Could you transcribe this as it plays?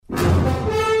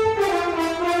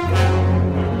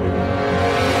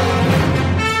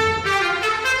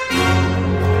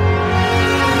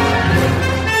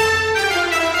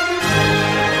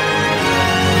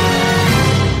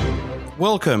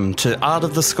Welcome to Art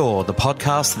of the Score, the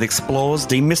podcast that explores,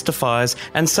 demystifies,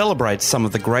 and celebrates some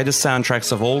of the greatest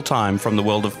soundtracks of all time from the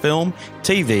world of film,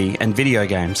 TV, and video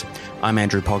games. I'm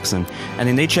Andrew Pogson, and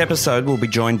in each episode we'll be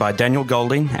joined by Daniel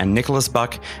Golding and Nicholas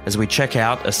Buck as we check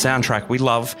out a soundtrack we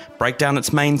love, break down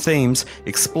its main themes,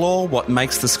 explore what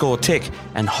makes the score tick,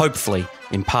 and hopefully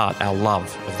impart our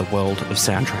love of the world of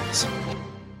soundtracks.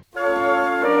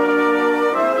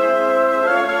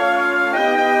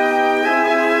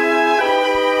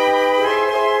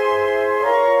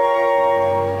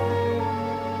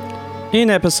 In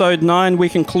episode 9, we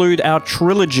conclude our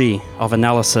trilogy of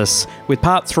analysis with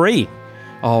part 3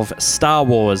 of Star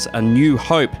Wars: A New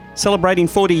Hope, celebrating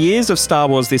 40 years of Star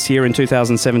Wars this year in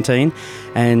 2017,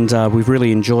 and we've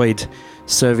really enjoyed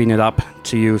serving it up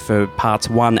to you for parts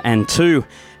 1 and 2,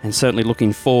 and certainly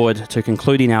looking forward to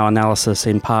concluding our analysis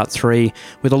in part 3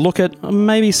 with a look at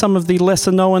maybe some of the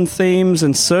lesser known themes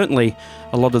and certainly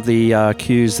a lot of the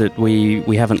cues that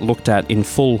we haven't looked at in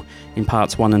full in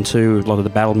parts 1 and 2, a lot of the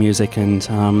battle music and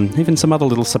even some other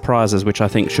little surprises which I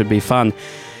think should be fun.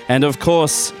 And of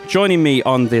course, joining me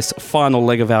on this final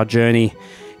leg of our journey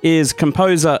is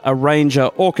composer, arranger,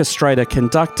 orchestrator,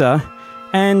 conductor,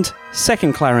 and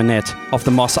second clarinet of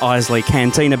the Mos Eisley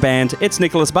Cantina Band. It's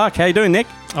Nicholas Buck. How you doing, Nick?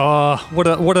 Oh, what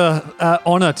a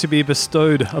honour to be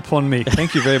bestowed upon me.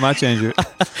 Thank you very much, Andrew.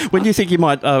 When do you think you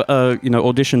might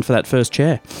audition for that first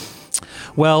chair?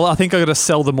 Well, I think I've got to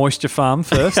sell the Moisture Farm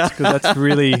first because that's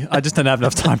really, I just don't have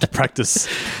enough time to practice.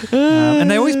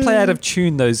 And they always play out of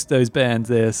tune, those bands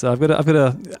there. So I've got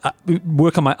to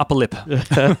work on my upper lip.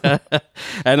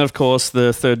 And of course,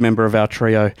 the third member of our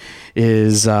trio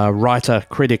is writer,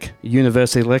 critic,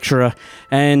 university lecturer,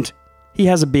 and he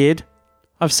has a beard.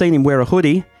 I've seen him wear a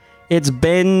hoodie. It's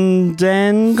Dan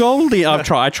Golding. I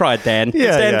tried, Dan. It's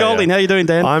Dan Golding. How you doing,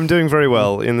 Dan? I'm doing very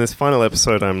well. In this final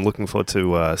episode, I'm looking forward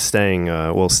to stay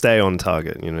on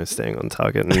target, staying on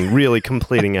target and really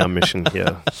completing our mission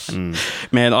here.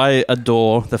 Man, I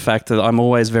adore the fact that I'm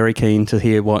always very keen to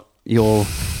hear what your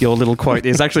little quote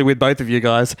is, actually with both of you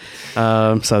guys.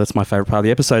 So that's my favourite part of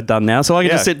the episode done now. So I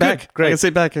can just sit back. Great. I can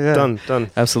sit back. Yeah.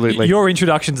 Done. Absolutely. Your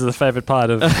introductions are the favourite part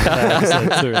of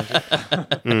episode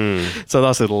 2. So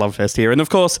nice little love fest here. And of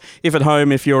course, if at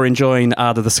home, if you're enjoying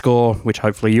Art of the Score, which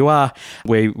hopefully you are,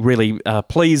 we're really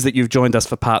pleased that you've joined us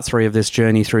for part 3 of this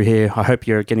journey through here. I hope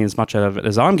you're getting as much out of it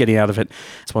as I'm getting out of it.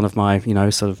 It's one of my,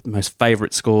 sort of most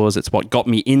favourite scores. It's what got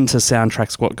me into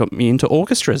soundtracks, what got me into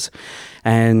orchestras.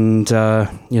 And,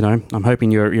 I'm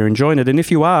hoping you're enjoying it. And if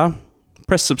you are,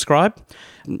 press subscribe,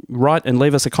 write and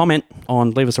leave us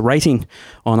a rating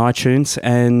on iTunes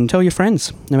and tell your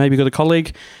friends. Now, maybe you've got a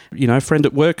colleague, friend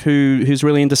at work who's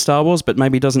really into Star Wars, but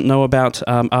maybe doesn't know about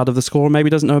Art of the Score, or maybe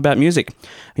doesn't know about music,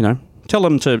 Tell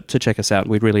them to check us out.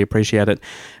 We'd really appreciate it.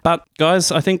 But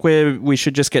guys, I think we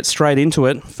should just get straight into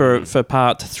it for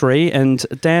part 3. And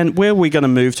Dan, where are we going to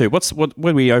move to? What do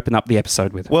we open up the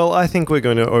episode with? Well, I think we're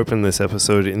going to open this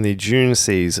episode in the Dune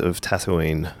Seas of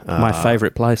Tatooine. My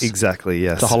favourite place. Exactly,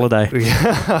 yes. The holiday.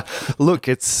 Look,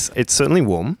 it's certainly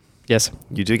warm. Yes.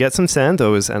 You do get some sand,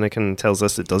 though, as Anakin tells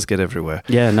us it does get everywhere.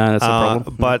 Yeah, no, that's a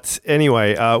problem. But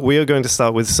anyway, we are going to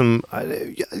start with some,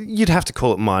 you'd have to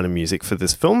call it minor music for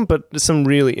this film, but some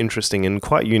really interesting and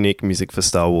quite unique music for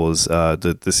Star Wars,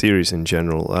 the series in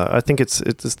general. I think it's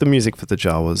the music for the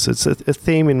Jawas. It's a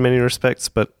theme in many respects,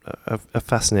 but a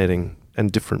fascinating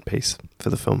and different piece for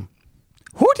the film.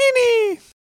 Houdini!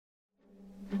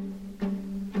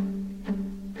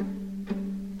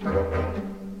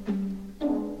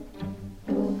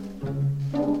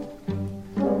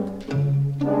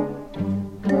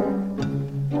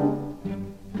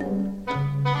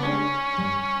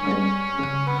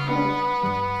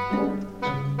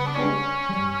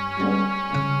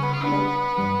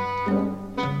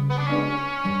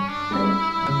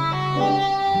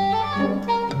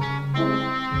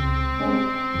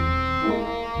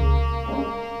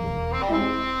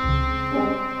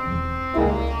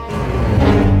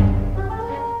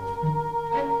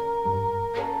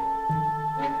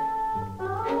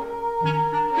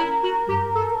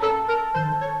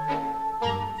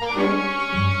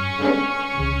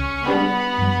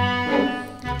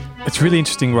 It's really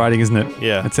interesting writing, isn't it?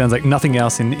 Yeah. It sounds like nothing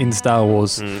else in Star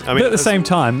Wars. But at the same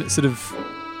time, sort of,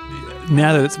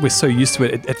 now that we're so used to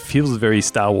it, it feels very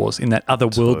Star Wars in that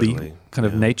otherworldly kind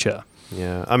of nature.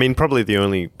 Yeah, I mean, probably the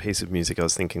only piece of music I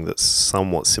was thinking that's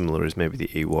somewhat similar is maybe the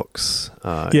Ewoks.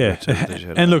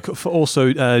 And look, for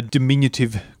also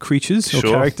diminutive creatures or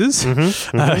characters,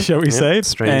 shall we say.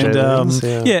 Strange and aliens,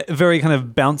 very kind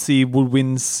of bouncy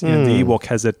woodwinds. You know, the Ewok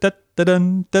has a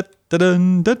da-da-dun,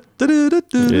 da-dun,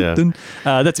 da-da-da-da-da-dun.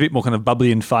 Yeah. That's a bit more kind of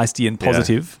bubbly and feisty and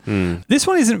positive. This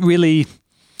one isn't really.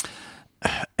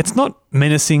 It's not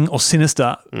menacing or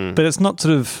sinister, but it's not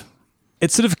sort of.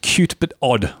 It's sort of cute but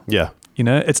odd. Yeah. You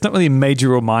know, it's not really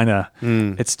major or minor.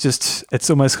 It's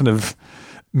almost kind of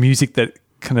music that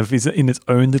kind of is in its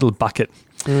own little bucket.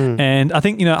 And I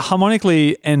think, you know,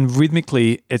 harmonically and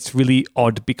rhythmically, it's really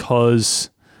odd because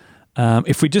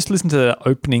if we just listen to the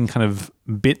opening kind of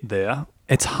bit there,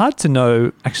 it's hard to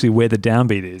know actually where the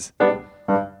downbeat is.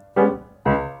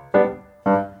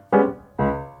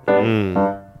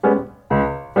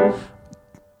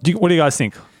 What do you guys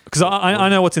think? Because I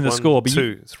know what's in the 1, score, but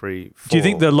 2, 3, 4. do you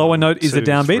think the lower note is the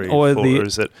downbeat, 3, or 4, the? Or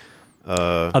is it?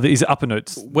 Is it upper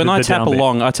notes? When the I tap downbeat?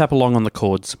 along, I tap along on the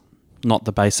chords, not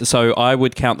the bass. So I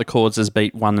would count the chords as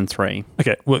beat 1 and 3.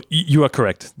 Okay, well you are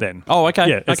correct then. Oh, okay.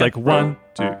 Yeah, it's okay. like 1,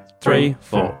 2, 3,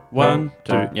 4. 1,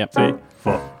 2. Yep. 3,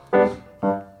 4.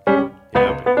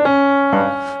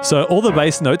 Yeah. So all the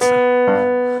bass notes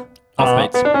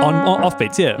Offbeats. on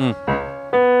offbeats, yeah.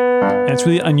 And it's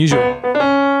really unusual.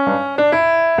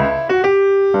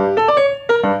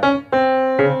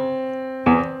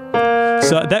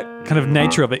 So that kind of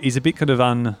nature of it is a bit kind of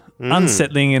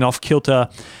unsettling and off kilter,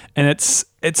 and it's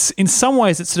in some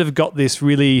ways it's sort of got this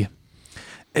really.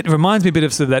 It reminds me a bit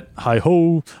of sort of that hi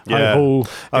ho, Yeah.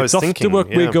 I was it's off thinking, to work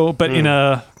we yeah. go, but in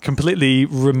a completely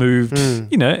removed,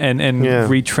 you know, and Yeah.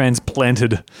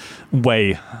 retransplanted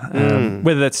way.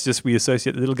 Whether that's just we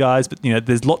associate the little guys, but you know,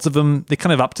 there's lots of them. They're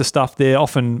kind of up to stuff. They're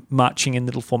often marching in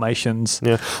little formations.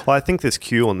 Yeah. Well, I think this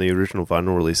cue on the original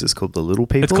vinyl release is called The Little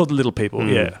People. It's called the Little People,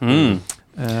 yeah.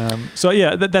 So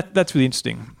yeah, that's really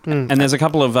interesting. And there's a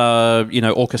couple of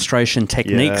orchestration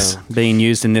techniques being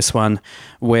used in this one,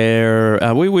 where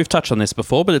we've touched on this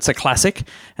before, but it's a classic,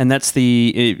 and that's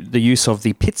the use of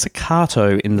the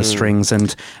pizzicato in the strings,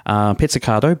 and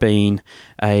pizzicato being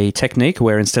a technique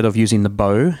where instead of using the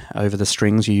bow over the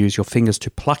strings, you use your fingers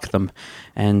to pluck them,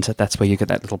 and that's where you get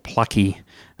that little plucky,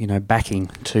 you know, backing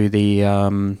to the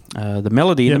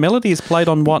melody. Yep. The melody is played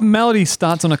on what? Melody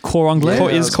starts on a cor anglais.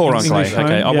 Cor anglais.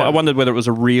 Okay, Yeah. I wondered whether it was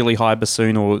a really high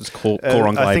bassoon or it was cor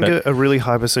anglais. I think but a really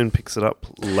high bassoon picks it up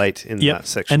late in that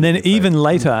section. And then that you even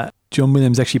played. later, John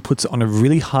Williams actually puts it on a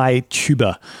really high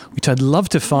tuba, which I'd love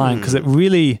to find because it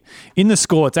really, in the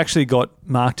score, it's actually got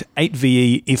marked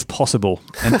 8VE if possible.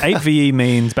 And 8VE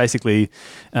means basically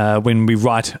when we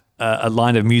write a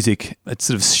line of music, it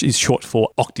sort of is short for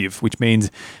octave, which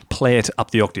means play it up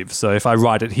the octave. So if I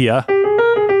write it here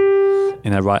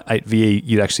and I write 8VE,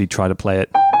 you'd actually try to play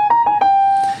it.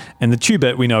 And the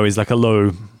tuba we know is like a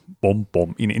low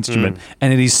bomb in instrument,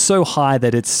 and it is so high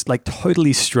that it's like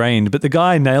totally strained, but the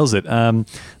guy nails it.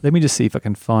 Let me just see if I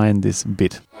can find this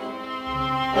bit.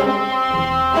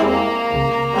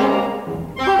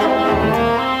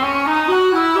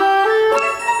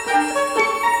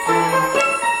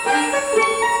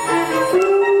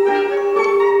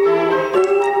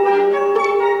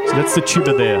 So that's the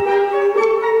tuba there.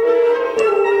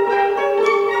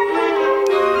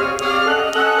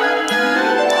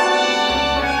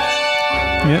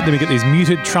 Yeah, then we get these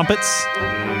muted trumpets,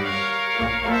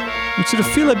 which sort of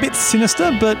feel a bit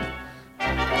sinister, but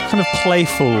kind of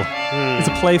playful. There's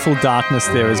a playful darkness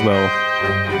there as well.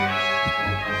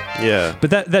 Yeah.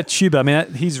 But that tuba, I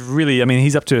mean,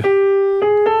 he's up to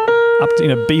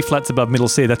B flats above middle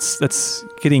C. That's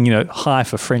getting, you know, high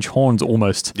for French horns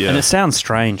almost. Yeah. And it sounds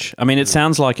strange. I mean, it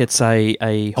sounds like it's a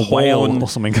whale horn or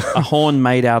something. a horn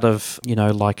made out of, you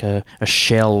know, like a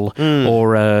shell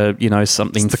or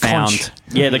something It's the found. conch.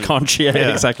 Yeah, the conch. Yeah,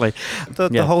 Yeah. exactly.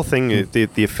 The whole thing,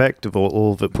 the effect of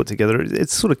all of it put together,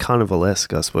 it's sort of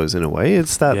carnivalesque, I suppose, in a way.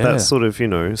 It's that sort of, you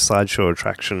know, sideshow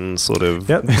attraction sort of,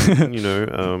 you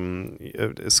know,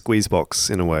 squeeze box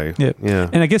in a way. Yeah. Yeah.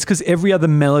 And I guess because every other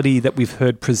melody that we've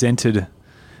heard presented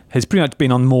has pretty much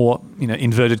been on more, you know,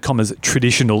 inverted commas,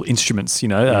 traditional instruments, you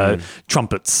know,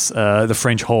 trumpets, the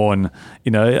French horn,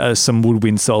 you know, some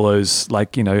woodwind solos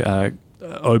like, you know,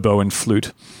 oboe and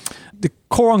flute. The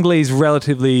cor anglais is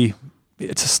relatively,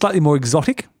 it's slightly more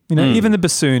exotic. You know, even the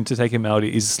bassoon, to take a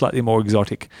melody, is slightly more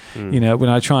exotic. You know, when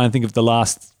I try and think of the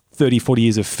last 30, 40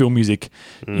 years of film music,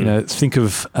 you know, think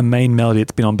of a main melody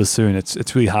that's been on bassoon.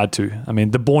 It's really hard to. I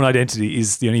mean, the Bourne Identity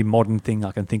is the only modern thing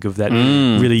I can think of that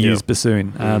really used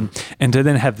bassoon. And to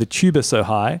then have the tuba so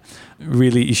high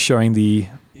really is showing the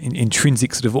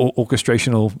intrinsic sort of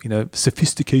orchestrational, you know,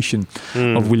 sophistication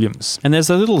of Williams. And there's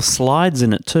the little slides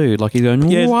in it too, like you're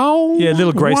going, Yeah, wow, yeah,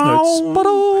 little grace wow.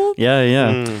 notes.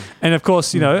 Yeah. And of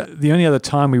course, the only other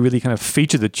time we really kind of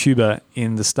feature the tuba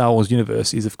in the Star Wars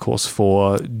universe is, of course,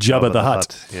 for Jabba the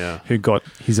Hutt, who got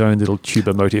his own little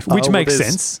tuba motif, which makes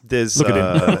sense. There's Look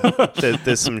at him.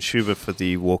 there's some tuba for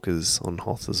the walkers on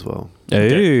Hoth as well.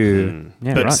 Ooh.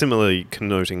 Yeah, but right. similarly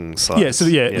connoting size.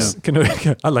 Yeah, so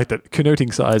I like that,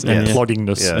 connoting size and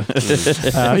ploddingness.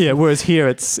 Yeah. Whereas here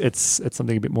it's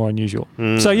something a bit more unusual.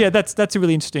 So yeah, that's a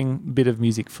really interesting bit of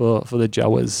music for the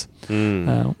Jawas,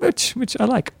 which I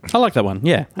like. I like that one.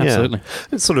 Yeah, absolutely.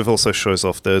 Yeah. It sort of also shows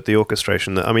off the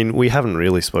orchestration that, I mean, we haven't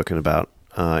really spoken about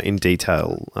in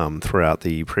detail throughout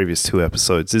the previous 2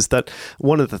 episodes, is that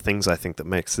one of the things I think that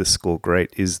makes this score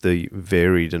great is the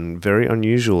varied and very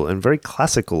unusual and very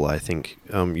classical, I think,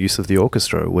 use of the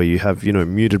orchestra, where you have,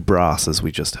 muted brass, as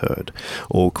we just heard,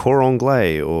 or cor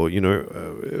anglais, or,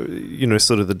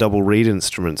 sort of the double reed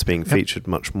instruments being featured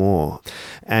much more.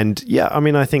 And yeah, I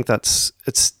mean, I think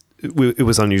it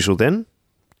was unusual then.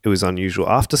 It was unusual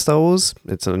after Star Wars.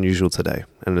 It's unusual today.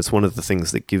 And it's one of the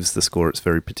things that gives the score its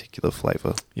very particular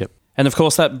flavour. Yep. And of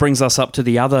course, that brings us up to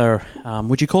the other,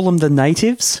 would you call them the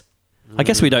natives? I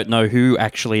guess we don't know who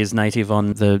actually is native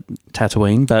on the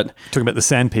Tatooine, but... Talking about the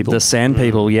Sand People. The Sand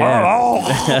People,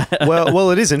 yeah.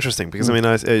 Well, it is interesting because, I mean,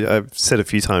 I've said a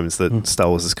few times that Star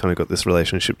Wars has kind of got this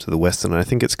relationship to the Western, and I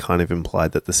think it's kind of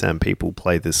implied that the Sand People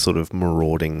play this sort of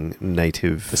marauding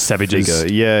native... The savages.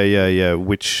 Figure. Yeah,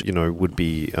 which, would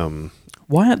be...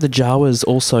 Why aren't the Jawas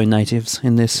also natives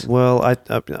in this? Well, I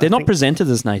They're not presented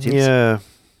as natives. Yeah.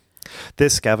 They're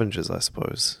scavengers, I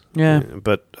suppose. Yeah.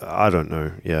 But I don't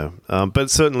know, yeah. But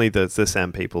certainly the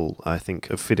Sand People, I think,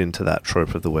 fit into that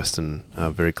trope of the Western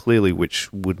very clearly,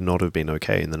 which would not have been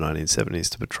okay in the 1970s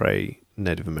to portray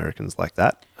Native Americans like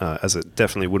that, as it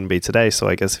definitely wouldn't be today. So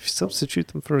I guess if you substitute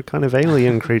them for a kind of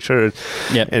alien creature...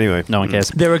 Yeah. Anyway. No one cares.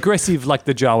 They're aggressive like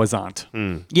the Jawas aren't.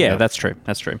 Yeah, that's true.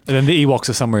 That's true. And then the Ewoks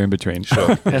are somewhere in between.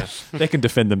 Sure. Yeah. They can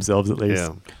defend themselves at least.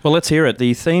 Yeah. Well, let's hear it.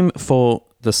 The theme for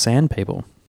the Sand People.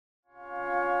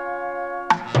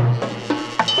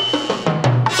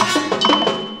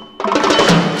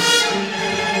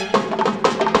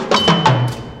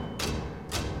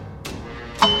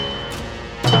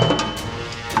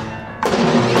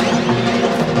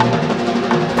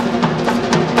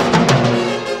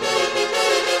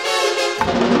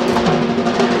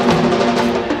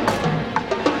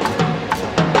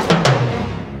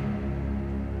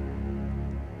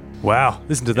 Wow,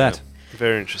 listen to that.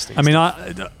 Very interesting. I mean,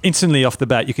 instantly off the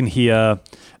bat, you can hear,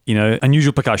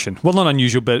 unusual percussion. Well, not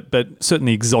unusual, but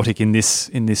certainly exotic in this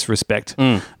respect.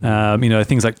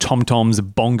 Things like tom-toms,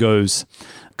 bongos,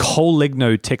 Cole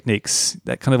Legno techniques,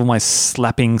 that kind of almost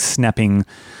slapping, snapping,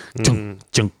 junk,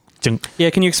 junk, junk. Yeah,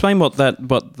 can you explain what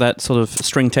that sort of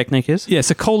string technique is? Yeah,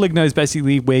 so Cole Legno is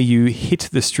basically where you hit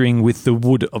the string with the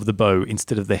wood of the bow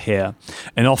instead of the hair.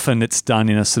 And often it's done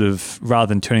in a sort of, rather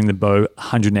than turning the bow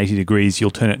 180 degrees, you'll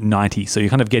turn it 90. So you're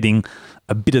kind of getting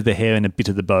a bit of the hair and a bit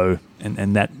of the bow.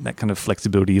 And that kind of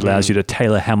flexibility allows you to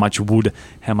tailor how much wood,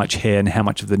 how much hair, and how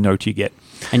much of the note you get.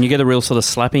 And you get a real sort of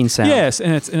slapping sound. Yes,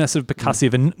 and it's in a sort of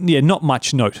percussive and not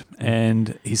much note.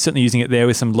 And he's certainly using it there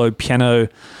with some low piano,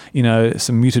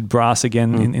 some muted brass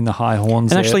again in the high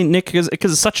horns. And there. actually, Nick, because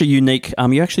it's such a unique,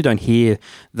 you actually don't hear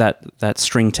that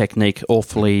string technique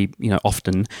awfully,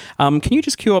 often. Can you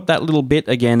just cue up that little bit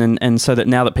again, and so that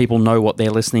now that people know what they're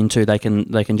listening to, they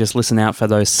can just listen out for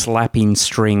those slapping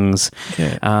strings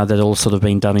that all sort of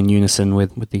been done in unison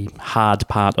with the hard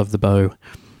part of the bow.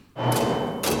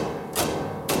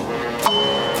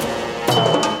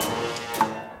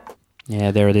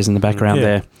 Yeah, there it is in the background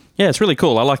there. Yeah, it's really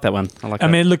cool. I like that one. I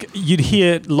mean, look, you'd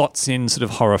hear lots in sort of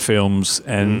horror films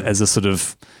and as a sort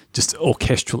of just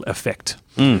orchestral effect,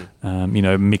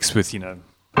 mixed with,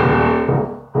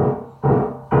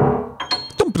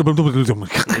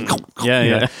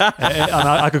 Yeah. And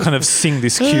I could kind of sing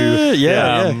this cue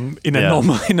in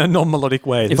a non-melodic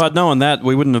way. If I'd known that,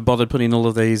 we wouldn't have bothered putting all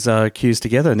of these cues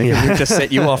together, Nick. We'd just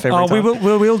set you off every time.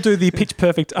 We'll do the pitch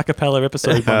perfect a cappella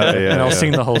episode and I'll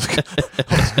sing the whole score.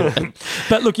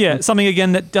 But look, something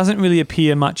again that doesn't really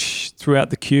appear much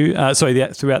throughout the cue,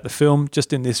 throughout the film,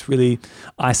 just in this really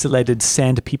isolated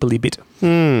Sand People-y bit.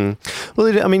 Well,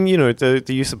 the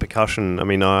use of percussion, I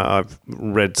mean, I've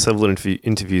read several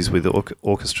interviews with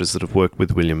orchestras that have worked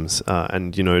with Williams,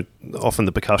 and, often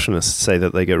the percussionists say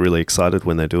that they get really excited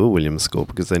when they do a Williams score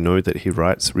because they know that he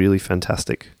writes really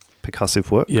fantastic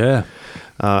percussive work. Yeah.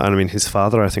 And I mean, his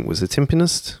father, I think, was a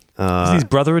timpanist. Is his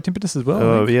brother a timpanist as well?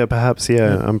 Oh yeah, perhaps.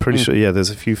 Yeah, I'm pretty sure. Yeah,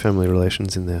 there's a few family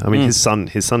relations in there. I mean, his son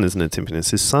isn't a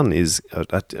timpanist. His son is.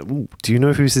 Do you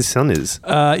know who his son is?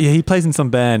 Yeah, he plays in some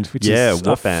band. Which is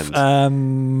what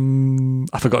band?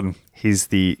 I've forgotten. He's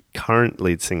the current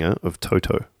lead singer of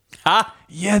Toto.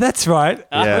 Yeah, that's right.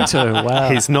 Yeah. Toto, wow.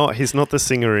 He's not the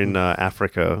singer in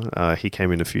Africa. He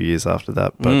came in a few years after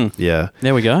that. But yeah,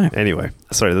 there we go. Anyway,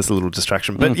 sorry, that's a little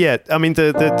distraction. But yeah, I mean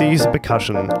the use of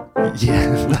percussion.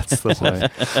 Yeah, that's the way.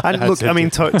 And look, I mean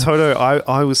Toto.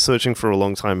 I was searching for a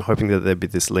long time, hoping that there'd be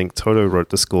this link. Toto wrote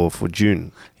the score for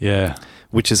Dune. Yeah.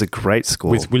 Which is a great score.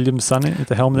 With William's son at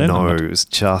the helm then? No, it was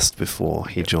just before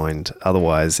he joined.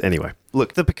 Otherwise, anyway.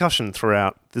 Look, the percussion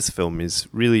throughout this film is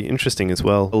really interesting as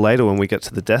well. Later, when we get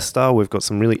to the Death Star, we've got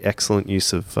some really excellent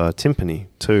use of timpani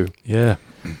too. Yeah.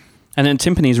 And then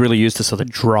timpani is really used to sort of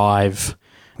drive,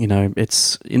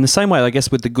 it's in the same way, I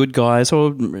guess, with the good guys,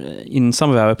 or in some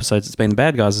of our episodes, it's been the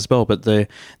bad guys as well, but the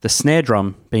snare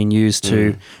drum being used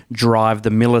to drive the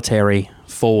military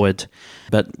forward.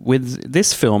 But with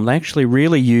this film, they actually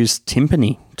really use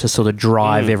timpani to sort of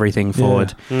drive everything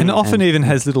forward. And it often even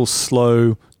has little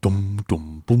slow dum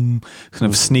dum boom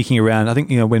kind of sneaking around. I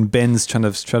think when Ben's trying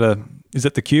to is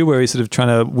that the cue where he's sort of trying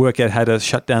to work out how to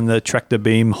shut down the tractor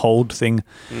beam hold thing,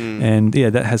 and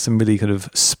that has some really kind of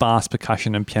sparse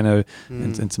percussion and piano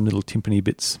and some little timpani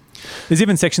bits. There's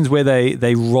even sections where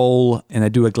they roll and they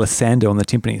do a glissando on the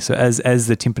timpani. So as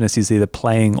the timpanist is either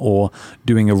playing or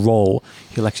doing a roll,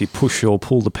 he'll actually push or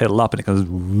pull the pedal up and it goes.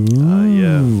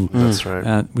 Yeah, that's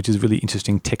right. Which is really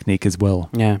interesting technique as well.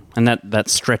 Yeah, and that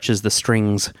stretches the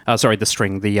strings. Sorry, the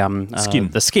string, the skin.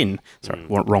 The skin. Sorry,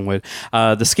 wrong word.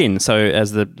 The skin. So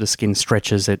as the skin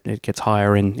stretches, it gets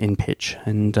higher in pitch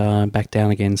and back down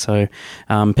again. So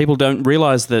people don't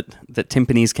realise that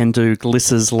timpanis can do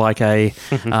glisses like a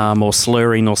or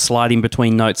slurring or sliding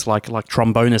between notes like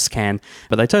trombonists can,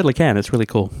 but they totally can. It's really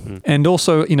cool. And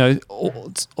also, a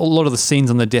lot of the scenes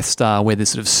on the Death Star where they're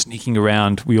sort of sneaking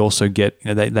around, we also get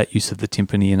that use of the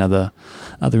timpani and other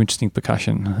interesting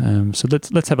percussion. So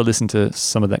let's have a listen to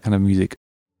some of that kind of music.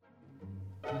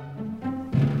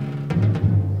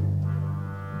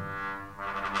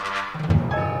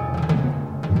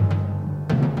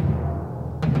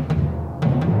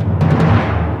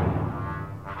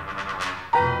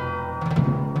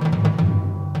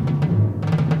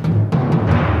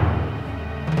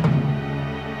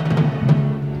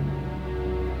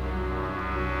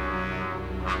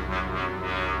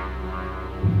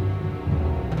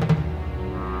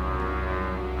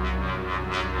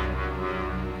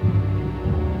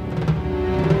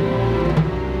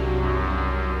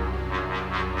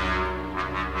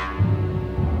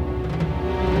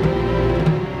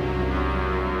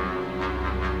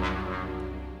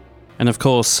 And of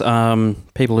course,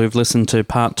 people who've listened to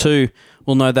part 2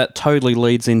 will know that totally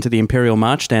leads into the Imperial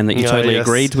March, Dan, that you totally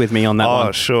agreed with me on that one.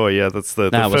 Oh, sure, yeah, that's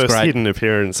the first great. hidden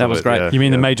appearance. That was great. Yeah, you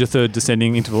mean the major third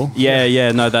descending interval?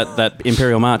 Yeah, no, that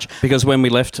Imperial March. Because when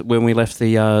we left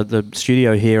the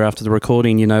studio here after the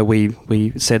recording,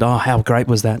 we said, oh, how great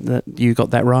was that you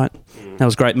got that right. That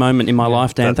was a great moment in my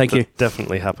life, Dan. Thank you.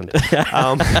 Definitely happened.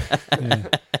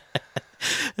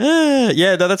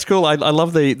 No, that's cool. I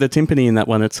love the timpani in that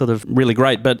one. It's sort of really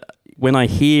great. But when I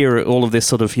hear all of this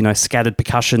sort of, scattered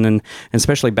percussion and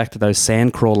especially back to those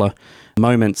sandcrawler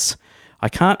moments, I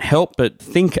can't help but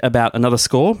think about another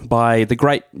score by the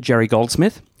great Jerry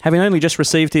Goldsmith, having only just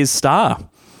received his star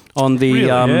on the...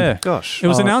 Really? Gosh. It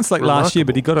was announced last year,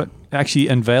 but he got it, actually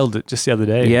unveiled it just the other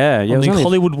day. Yeah. On the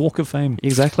Hollywood Walk of Fame.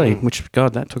 Exactly, which,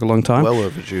 God, that took a long time. Well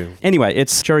overdue. Anyway,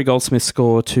 it's Jerry Goldsmith's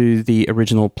score to the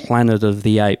original Planet of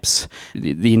the Apes.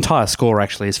 The entire score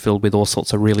actually is filled with all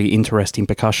sorts of really interesting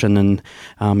percussion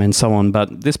and so on,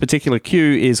 but this particular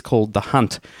cue is called The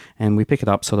Hunt, and we pick it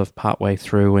up sort of partway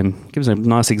through and gives a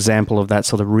nice example of that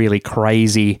sort of really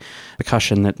crazy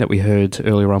percussion that we heard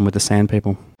earlier on with the Sand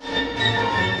People.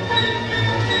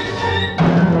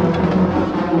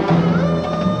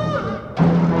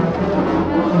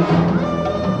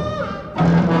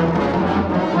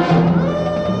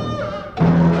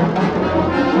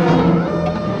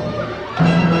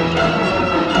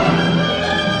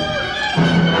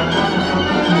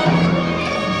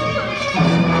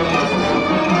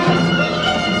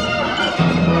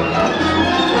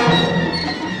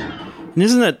 And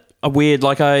isn't it a weird,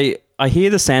 I hear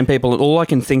the Sand People and all I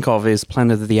can think of is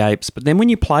Planet of the Apes, but then when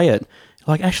you play it,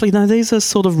 actually, no, these are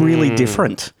sort of really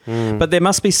different. But there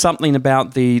must be something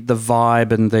about the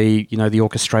vibe and the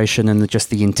orchestration and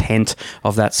just the intent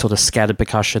of that sort of scattered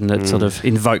percussion that sort of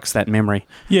invokes that memory.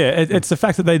 Yeah, it's the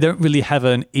fact that they don't really have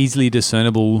an easily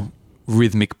discernible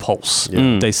rhythmic pulse.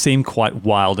 They seem quite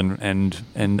wild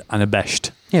and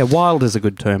unabashed. Yeah, wild is a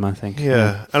good term, I think.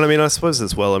 Yeah. And I mean, I suppose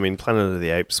as well, I mean, Planet of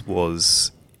the Apes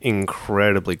was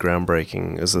incredibly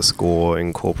groundbreaking as a score,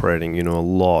 incorporating, you know, a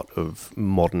lot of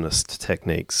modernist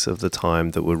techniques of the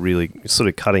time that were really sort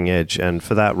of cutting edge. And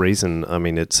for that reason, I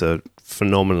mean, it's a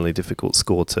phenomenally difficult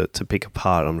score to pick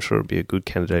apart. I'm sure it'd be a good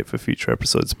candidate for future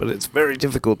episodes, but it's very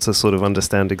difficult to sort of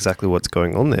understand exactly what's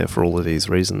going on there for all of these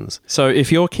reasons. So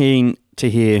if you're keen to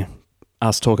hear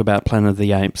us talk about Planet of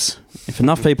the Apes, if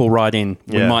enough people write in,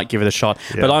 we might give it a shot.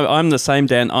 Yeah. But I'm the same,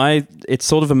 Dan. It's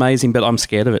sort of amazing, but I'm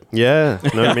scared of it. Yeah,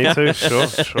 no, me too.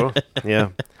 Sure. Yeah.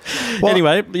 Well,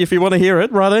 anyway, if you want to hear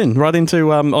it, write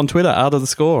into on Twitter, Art of the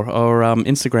Score, or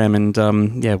Instagram,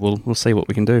 and we'll see what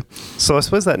we can do. So I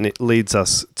suppose that leads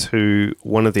us to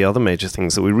one of the other major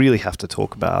things that we really have to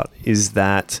talk about is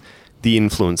that the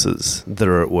influences that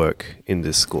are at work in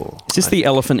this score. Is this the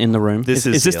elephant in the room? This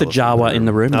is this the Jawa in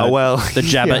the room? Oh, well. The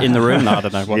Jabba in the room? No, I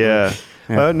don't know. What Yeah.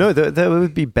 No, there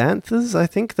would be banthas, I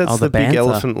think. That's the big bantha.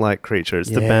 elephant-like creature. It's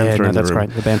the bantha in the room. That's right.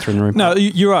 The bantha in the room. No,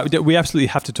 you're right. We absolutely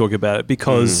have to talk about it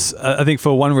because I think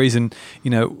for one reason,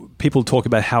 you know, people talk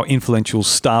about how influential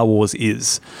Star Wars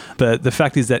is, but the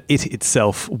fact is that it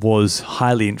itself was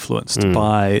highly influenced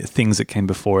by things that came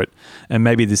before it. And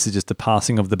maybe this is just the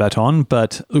passing of the baton,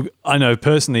 but look, I know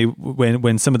personally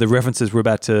when some of the references we're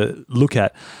about to look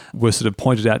at were sort of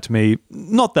pointed out to me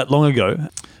not that long ago,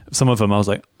 some of them I was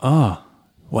like, oh,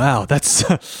 wow, that's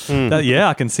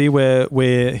I can see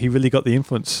where he really got the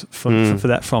influence for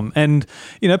that from. And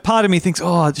you know, part of me thinks,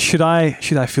 oh, should I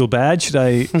feel bad? Should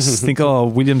I think, oh,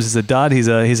 Williams is a dud, he's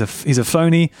a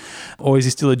phony, or is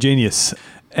he still a genius?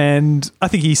 And I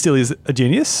think he still is a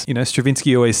genius. You know,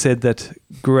 Stravinsky always said that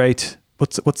great.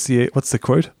 What's the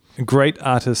quote? Great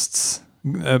artists.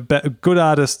 Good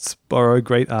artists borrow,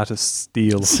 great artists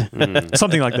steal.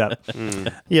 Something like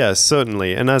that. Yeah,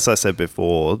 certainly. And as I said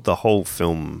before, the whole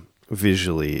film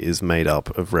visually is made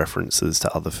up of references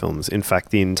to other films. In fact,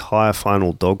 the entire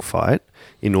final dogfight,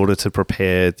 in order to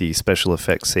prepare the special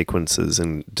effects sequences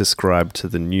and describe to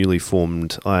the newly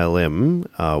formed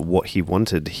ILM what he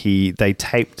wanted, they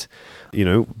taped, you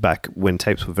know, back when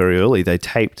tapes were very early, they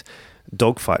taped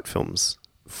dogfight films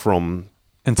from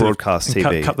broadcast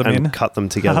TV cut them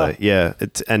together. Yeah,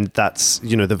 and that's,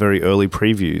 you know, the very early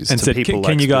previews. And to said, people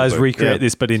can like you guys Spielberg. recreate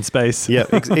this but in space? Yeah,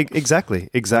 exactly.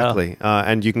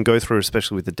 And you can go through,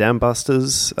 especially with the Dam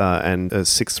Busters and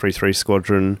 633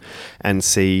 Squadron, and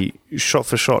see shot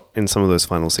for shot in some of those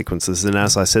final sequences. And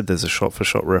as I said, there's a shot for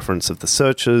shot reference of The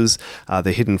Searchers.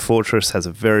 The Hidden Fortress has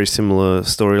a very similar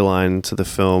storyline to the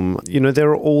film. You know, there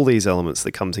are all these elements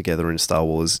that come together in Star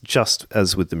Wars, just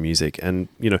as with the music. And,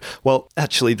 you know, well,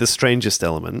 actually, the strangest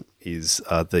element is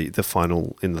the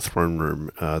final in the throne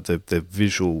room, the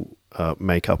visual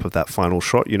makeup of that final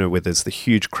shot, you know, where there's the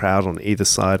huge crowd on either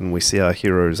side and we see our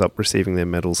heroes up receiving their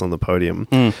medals on the podium.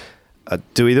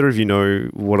 Do either of you know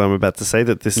what I'm about to say?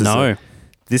 That this is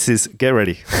this is, get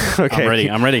ready. Okay,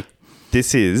 I'm ready.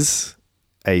 This is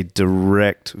a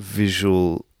direct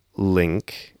visual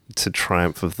link to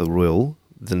Triumph of the Will,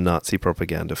 the Nazi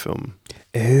propaganda film.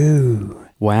 Ooh.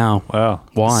 Wow.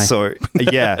 Why? So,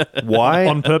 yeah. Why?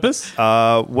 On purpose?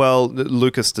 Well,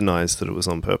 Lucas denies that it was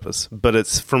on purpose, but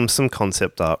it's from some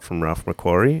concept art from Ralph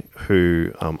McQuarrie,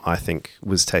 who I think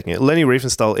was taking it. Lenny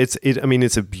Riefenstahl.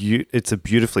 It's a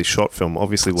beautifully shot film.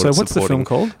 Obviously, So what's the film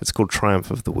called? It's called Triumph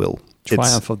of the Will.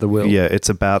 Triumph of the Will. Yeah, it's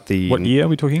about the... What year are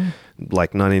we talking?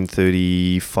 Like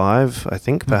 1935, I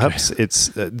think, perhaps. Okay.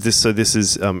 It's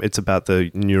it's about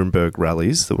the Nuremberg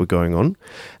rallies that were going on,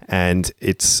 and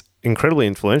it's incredibly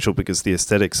influential because the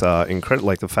aesthetics are incredible.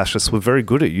 Like, the fascists were very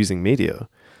good at using media.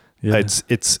 Yeah.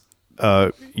 It's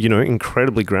you know,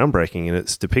 incredibly groundbreaking in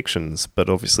its depictions, but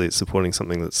obviously it's supporting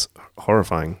something that's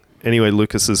horrifying. Anyway,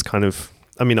 Lucas is kind of...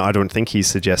 I mean, I don't think he's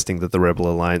suggesting that the Rebel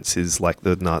Alliance is like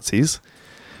the Nazis.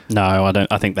 No, I don't.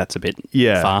 I think that's a bit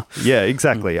far. Yeah,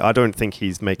 exactly. I don't think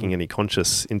he's making any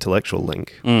conscious intellectual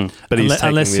link. But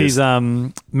unless he's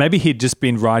maybe he'd just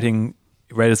been writing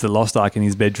Raiders of the Lost Ark in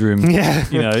his bedroom. Yeah,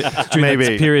 you know, during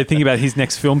that period, thinking about his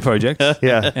next film project.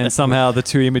 Yeah, and somehow the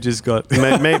two images got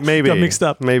maybe got mixed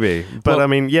up. Maybe, but I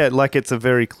mean, yeah, like, it's a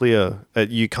very clear.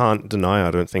 You can't deny,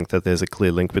 I don't think, that there's a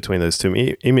clear link between those two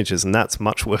images, and that's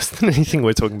much worse than anything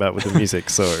we're talking about with the music.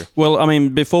 So, well, I mean,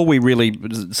 before we really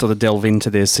sort of delve into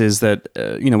this, is that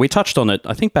you know, we touched on it,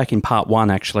 I think, back in part 1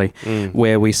 actually,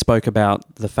 where we spoke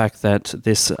about the fact that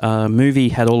this movie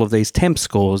had all of these temp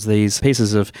scores, these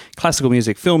pieces of classical music,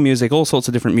 film music, all sorts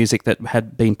of different music that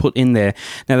had been put in there.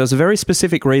 Now, there's a very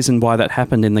specific reason why that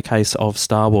happened in the case of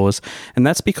Star Wars, and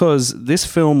that's because this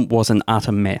film was an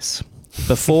utter mess.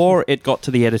 before it got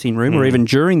to the editing room, or even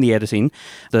during the editing,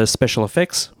 the special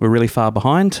effects were really far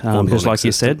behind because, like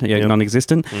you said,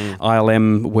 non-existent.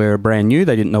 ILM were brand new.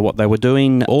 They didn't know what they were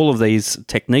doing. All of these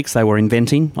techniques they were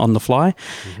inventing on the fly.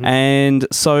 And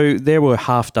so there were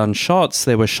half-done shots.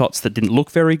 There were shots that didn't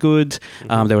look very good.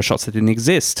 There were shots that didn't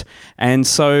exist. And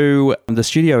so the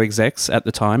studio execs at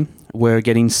the time were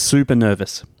getting super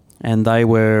nervous. And they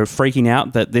were freaking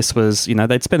out that this was,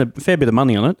 they'd spent a fair bit of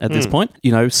money on it at this point.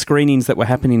 Screenings that were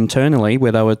happening internally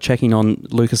where they were checking on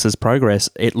Lucas's progress,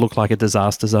 it looked like a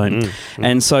disaster zone.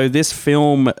 And so this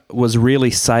film was really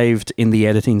saved in the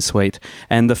editing suite.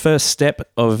 And the first step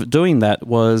of doing that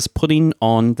was putting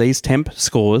on these temp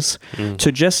scores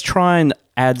to just try and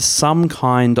add some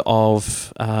kind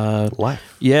of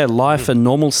life and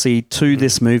normalcy to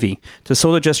this movie, to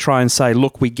sort of just try and say,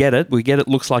 look, we get it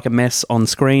looks like a mess on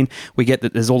screen, we get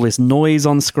that there's all this noise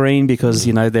on screen because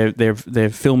they're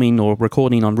filming or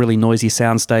recording on really noisy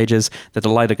sound stages that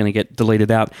are later going to get deleted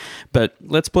out, but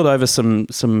let's put over some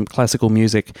classical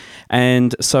music.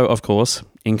 And so of course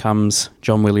in comes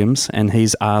John Williams, and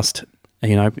he's asked,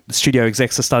 studio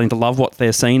execs are starting to love what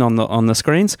they're seeing on the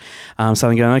screens.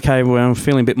 Starting going, okay, well, I'm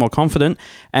feeling a bit more confident.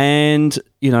 And,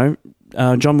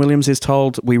 John Williams is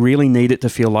told, we really need it to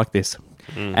feel like this.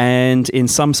 And in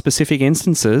some specific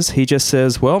instances, he just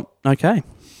says, well, okay,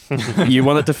 you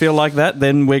want it to feel like that,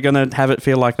 then we're going to have it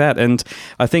feel like that. And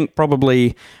I think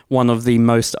probably one of the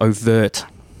most overt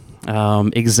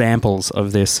examples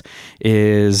of this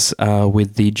is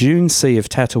with the Dune Sea of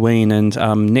Tatooine,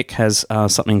 and Nick has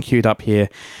something queued up here.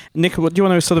 Nick, do you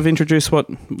want to sort of introduce what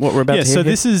we're about to hear? So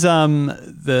this is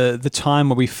the time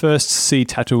where we first see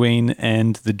Tatooine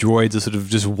and the droids are sort of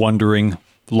just wandering,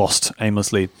 lost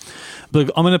aimlessly. But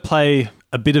I'm going to play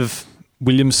a bit of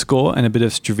Williams' score and a bit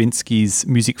of Stravinsky's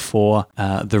music for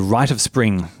The Rite of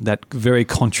Spring, that very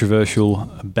controversial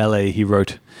ballet he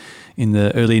wrote in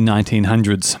the early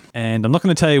 1900s. And I'm not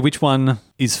going to tell you which one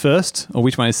is first or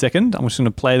which one is second. I'm just going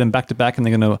to play them back to back, and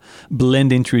they're going to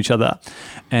blend into each other.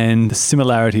 And the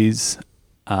similarities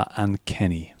are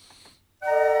uncanny.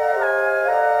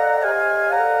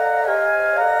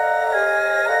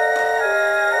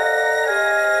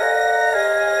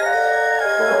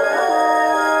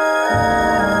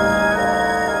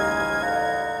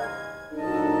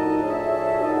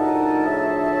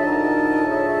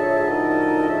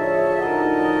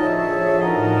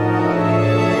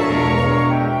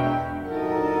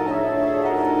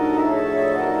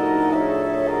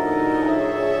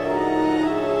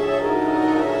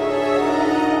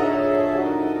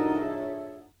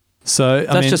 So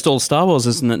that's just all Star Wars,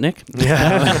 isn't it, Nick?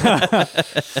 Yeah.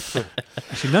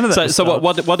 Actually, none of that. So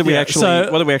what did we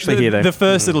actually hear there? The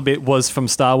first little bit was from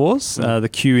Star Wars, the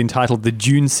cue entitled "The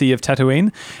Dune Sea of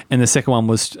Tatooine," and the second one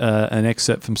was an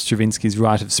excerpt from Stravinsky's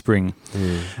 "Rite of Spring,"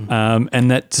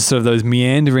 and that's sort of those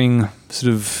meandering,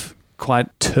 sort of quite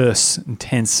terse,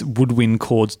 intense woodwind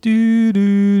chords. Do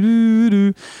do do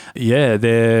do. Yeah,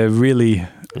 they're really.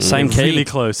 Same key, really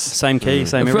close. Same key,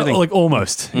 same everything. Like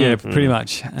almost, pretty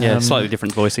much. Yeah, slightly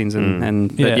different voicings,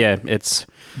 but it's.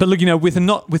 But look, with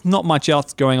not much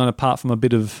else going on apart from a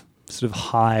bit of sort of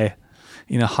high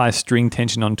string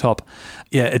tension on top.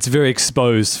 Yeah, it's very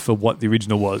exposed for what the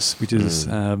original was, which is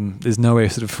there's nowhere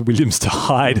sort of for Williams to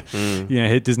hide.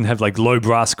 It doesn't have like low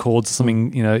brass chords or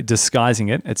something, disguising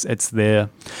it. It's there.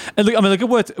 And look,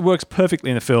 it works perfectly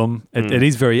in the film. It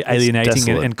is very alienating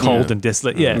and cold and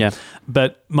desolate. Yeah.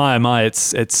 But my,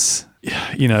 it's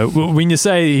when you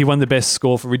say he won the best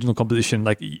score for original composition,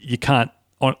 like you can't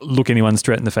look anyone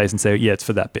straight in the face and say, yeah, it's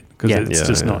for that bit, because it's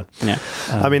just not. Yeah.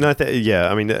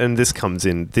 And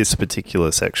this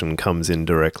particular section comes in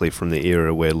directly from the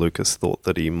era where Lucas thought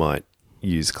that he might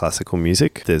use classical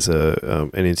music. There's an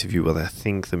interview with, I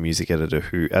think, the music editor,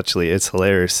 who actually, it's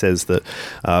hilarious, says that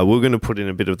we're going to put in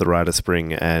a bit of the Rite of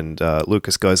Spring, and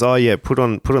Lucas goes, oh yeah, put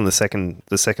on the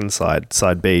second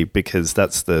side B, because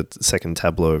that's the second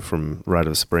tableau from Rite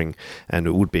of Spring, and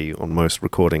it would be on most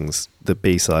recordings the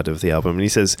B side of the album. And he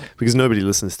says, because nobody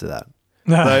listens to that.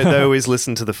 They always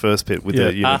listen to the first bit with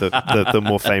the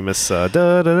more famous da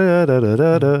da da da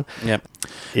da da. Yep.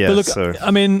 Yeah. But look,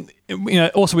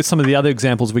 also with some of the other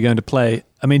examples we're going to play,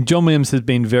 John Williams has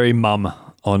been very mum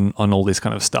on all this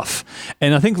kind of stuff,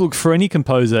 and I think, look, for any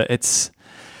composer,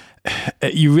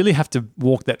 you really have to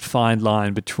walk that fine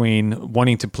line between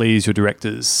wanting to please your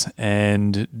directors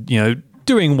and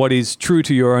doing what is true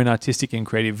to your own artistic and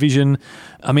creative vision.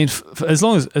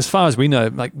 As far as we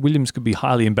know, like, Williams could be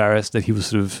highly embarrassed that he was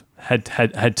sort of had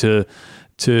to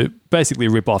basically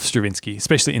rip off Stravinsky,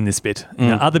 especially in this bit.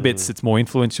 Other bits, it's more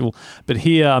influential, but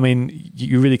here,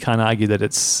 you really can't argue that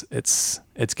it's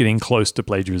getting close to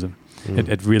plagiarism.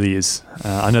 It really is.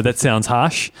 I know that sounds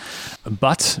harsh,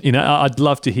 but I'd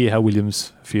love to hear how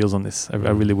Williams feels on this. I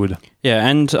really would. Yeah,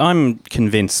 and I'm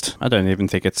convinced. I don't even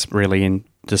think it's really in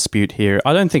dispute here.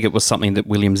 I don't think it was something that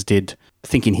Williams did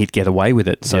thinking he'd get away with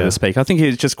it, so to speak. I think he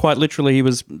was just quite literally, he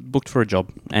was booked for a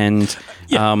job, and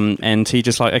he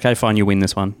just like, okay, fine, you win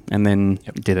this one, and then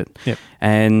did it. Yep.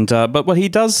 And but what he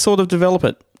does sort of develop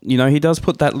it. He does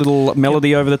put that little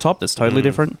melody over the top that's totally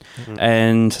different.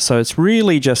 And so it's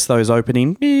really just those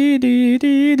opening that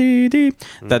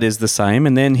is the same.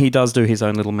 And then he does do his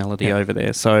own little melody over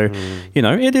there. So,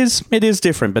 it is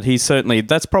different, but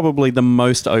that's probably the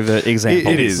most overt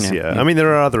example. It is, yeah. I mean,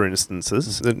 there are other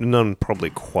instances, none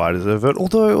probably quite as overt,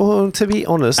 although, to be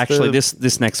honest... Actually,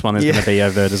 this next one is going to be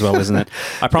overt as well, isn't it?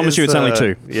 I promise you it's only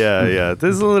two. Yeah.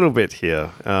 There's a little bit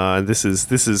here. This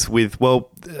is with,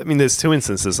 there's two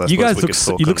instances. You guys look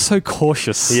so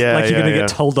cautious. Yeah, like you're going to get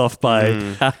told off by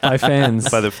fans.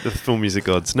 By the film music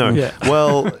gods. No. Yeah.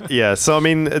 Well, yeah. So, I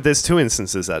mean, there's two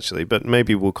instances, actually, but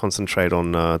maybe we'll concentrate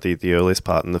on the earliest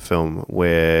part in the film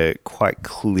where quite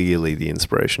clearly the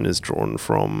inspiration is drawn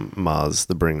from Mars,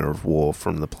 the Bringer of War,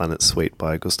 from the Planet Suite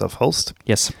by Gustav Holst.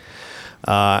 Yes.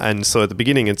 And so at the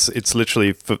beginning, it's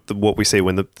literally what we see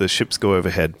when the ships go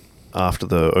overhead after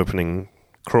the opening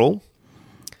crawl.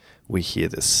 We hear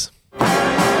this.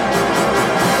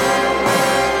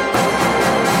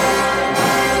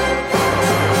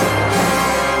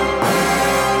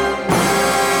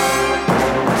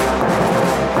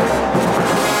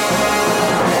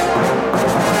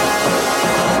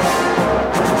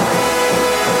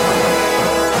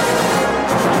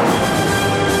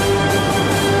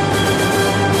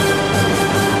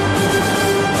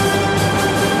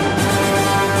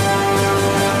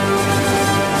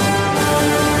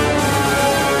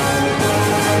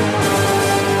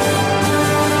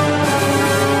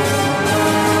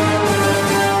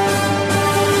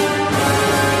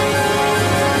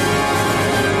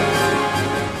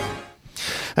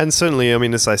 And certainly, I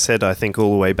mean, as I said, I think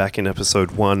all the way back in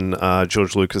episode 1,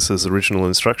 George Lucas's original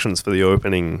instructions for the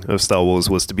opening of Star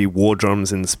Wars was to be war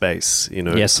drums in space.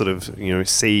 Sort of,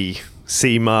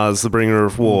 see Mars, the Bringer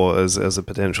of War, as a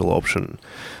potential option.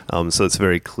 So it's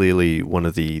very clearly one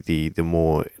of the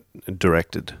more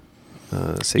directed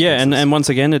sequences. Yeah, and once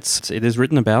again, it is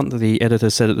written about. The editor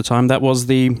said at the time that was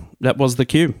the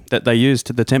cue that they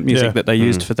used, the temp music that they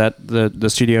used for that the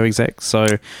studio exec. So,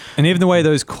 and even the way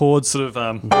those chords sort of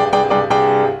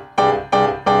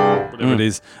whatever it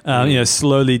is,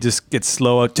 slowly just get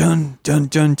slower, dun dun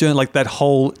dun dun, like that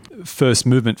whole first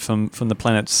movement from the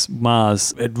planet's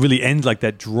Mars. It really ends like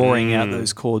that, drawing out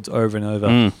those chords over and over.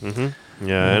 Mm-hmm.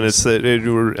 Yeah, and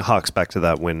it harks back to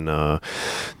that when the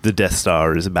Death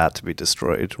Star is about to be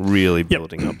destroyed, really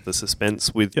building up the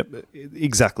suspense with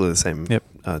exactly the same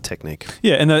technique.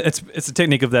 Yeah, and it's a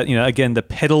technique of that, again, the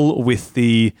pedal with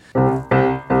the...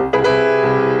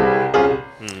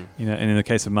 and in the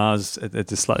case of Mars, it's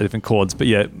just slightly different chords. But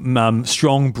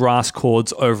strong brass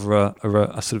chords over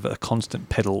a sort of a constant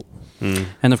pedal.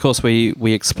 And of course, we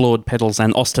explored pedals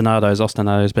and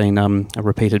ostinatos being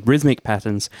repeated rhythmic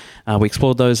patterns. We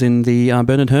explored those in the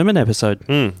Bernard Herrmann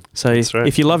episode. So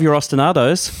if you love your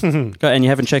ostinatos, go, and you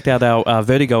haven't checked out our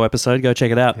Vertigo episode, go check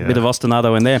it out. A bit of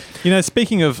ostinato in there.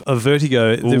 Speaking of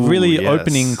Vertigo, the really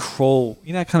opening crawl,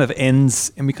 kind of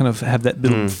ends, and we kind of have that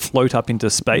little float up into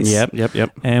space.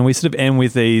 Yep. And we sort of end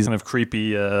with these kind of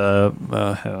creepy...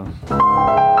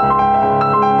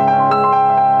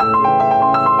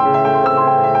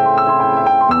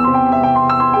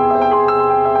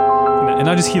 And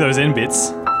I just hear those end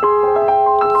bits.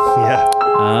 Yeah.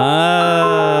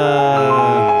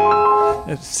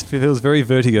 It feels very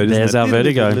Vertigo, doesn't There's it? our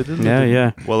Vertigo.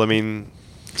 Yeah. Well, I mean,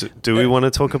 do we want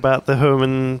to talk about the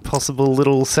Herrmann possible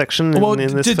little section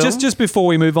in this film? Just before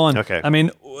we move on. Okay. I mean,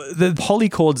 the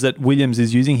polychords that Williams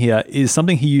is using here is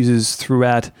something he uses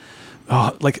throughout,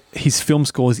 like his film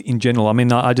scores in general. I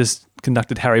mean, I just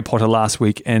conducted Harry Potter last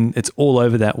week, and it's all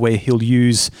over that, where he'll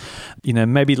use,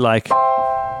 maybe like...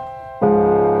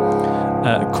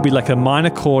 could be like a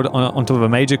minor chord on top of a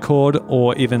major chord,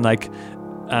 or even like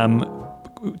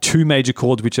two major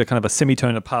chords which are kind of a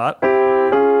semitone apart,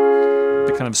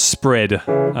 but kind of spread. So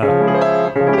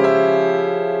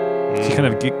you kind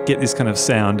of get this kind of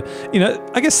sound.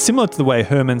 I guess similar to the way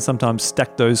Herrmann sometimes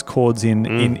stacked those chords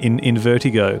in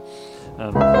Vertigo.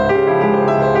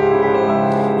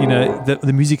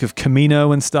 The music of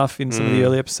Camino and stuff in some of the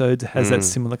early episodes has that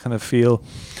similar kind of feel.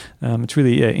 It's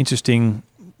really interesting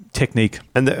technique.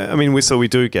 And we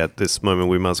do get this moment.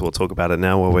 We might as well talk about it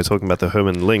now while we're talking about the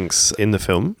Herrmann links in the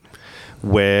film,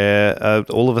 where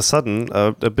all of a sudden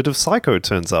a bit of Psycho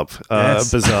turns up,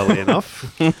 Yes. bizarrely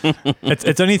enough.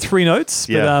 It's only 3 notes,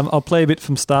 but Yeah. I'll play a bit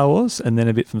from Star Wars and then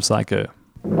a bit from Psycho.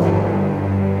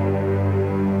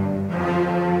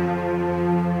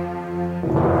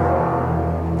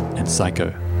 And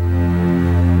Psycho.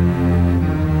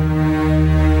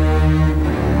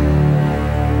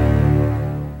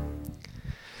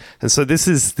 And so this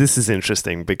is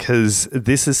interesting because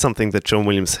this is something that John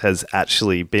Williams has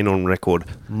actually been on record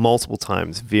multiple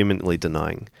times vehemently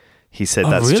denying. He said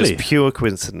that's really? just pure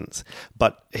coincidence.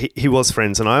 But he was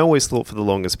friends, and I always thought for the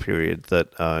longest period that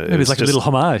It was like a little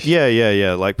homage.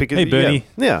 Yeah. Like because Hey, Bernie.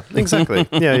 Yeah, exactly.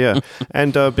 yeah.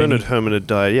 And Bernard Herrmann had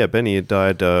died. Yeah, Benny had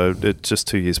died just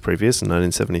 2 years previous in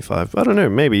 1975. I don't know,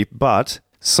 maybe. But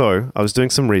so I was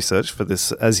doing some research for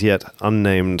this as yet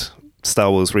unnamed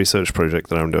Star Wars research project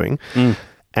that I'm doing,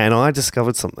 and I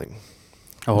discovered something.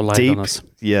 Oh, lay it Deep, on us.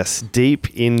 yes, deep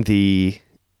in the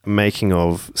making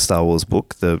of Star Wars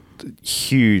book, the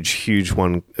huge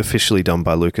one officially done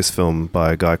by Lucasfilm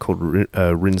by a guy called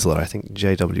Rinsler, I think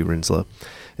J.W. Rinsler.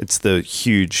 It's the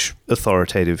huge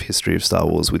authoritative history of Star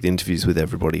Wars with interviews with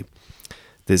everybody.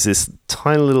 There's this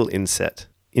tiny little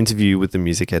interview with the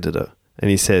music editor, and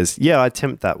he says, yeah, I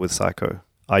temp that with Psycho.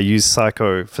 I use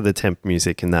Psycho for the temp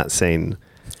music in that scene.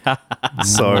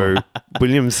 So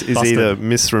Williams is Busted. either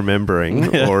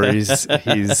misremembering or he's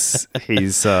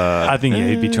I think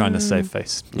he'd be trying to save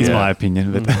face, is Yeah. my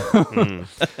opinion. But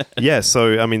yeah.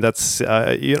 So I mean that's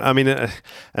and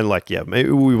like yeah, maybe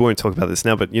we won't talk about this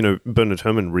now, but you know Bernard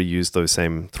Herrmann reused those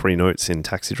same 3 notes in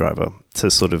Taxi Driver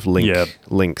to sort of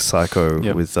link Psycho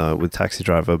Yep. with Taxi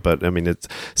Driver. But I mean it's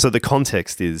so the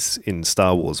context is in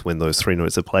Star Wars when those 3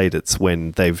 notes are played. It's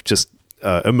when they've just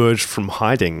emerged from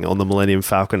hiding on the Millennium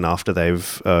Falcon after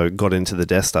they've got into the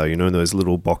Death Star, you know, in those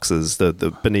little boxes, the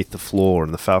beneath the floor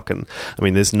and the Falcon. I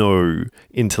mean, there's no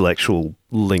intellectual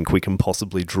link we can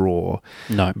possibly draw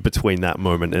between that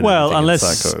moment and well, anything in unless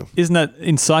Psycho. isn't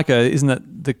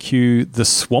that the cue, the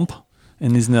swamp,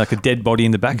 and isn't there like a dead body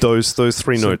in the back? Those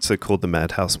 3 notes are called the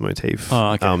Madhouse motif.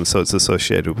 Oh, okay. So it's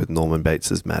associated with Norman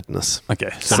Bates's madness.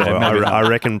 Okay, So maybe not. I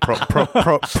reckon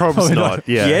probs not.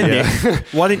 Yeah. Nick.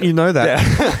 Why didn't you know that?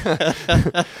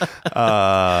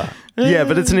 Yeah,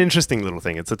 but it's an interesting little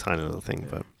thing. It's a tiny little thing,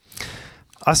 but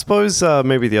I suppose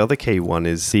maybe the other key one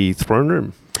is the throne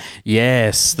room.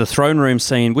 Yes, the throne room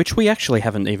scene, which we actually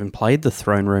haven't even played the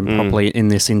throne room properly in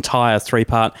this entire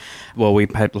 3-part. Well, we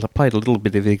played a little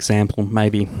bit of the example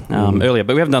maybe earlier,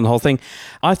 but we haven't done the whole thing.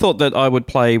 I thought that I would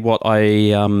play what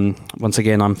I, once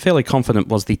again, I'm fairly confident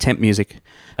was the temp music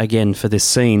again for this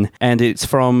scene, and it's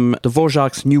from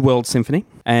Dvorak's New World Symphony,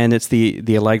 and it's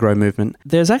the Allegro movement.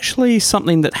 There's actually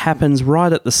something that happens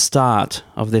right at the start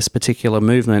of this particular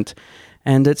movement,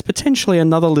 and it's potentially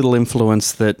another little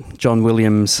influence that John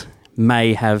Williams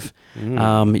may have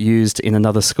used in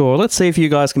another score. Let's see if you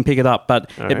guys can pick it up. But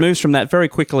it moves from that very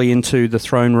quickly into the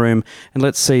throne room, and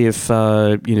let's see if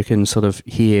you can sort of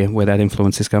hear where that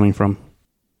influence is coming from.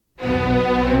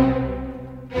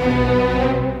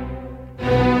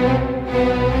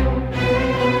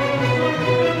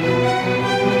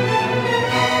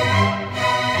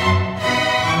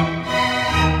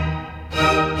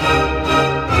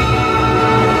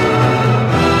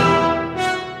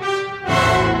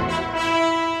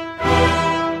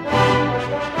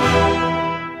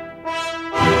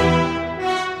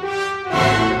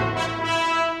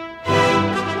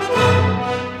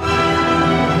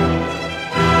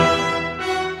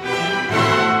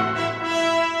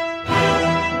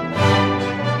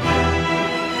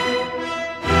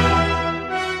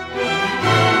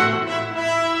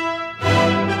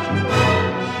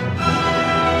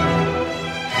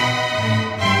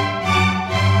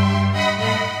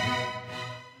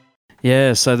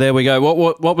 Yeah, so there we go.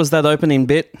 What was that opening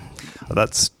bit? Oh,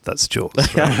 that's Jaws.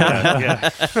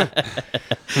 Right?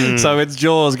 So it's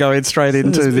Jaws going straight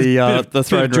into the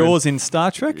throne room. Jaws in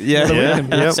Star Trek. Yeah.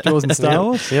 Jaws in Star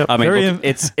Wars. Yep. I mean, Very- look,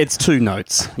 it's 2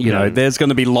 notes. You know, there's going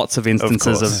to be lots of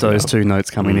instances of those 2 notes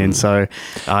coming in. So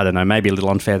I don't know, maybe a little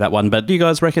unfair that one. But do you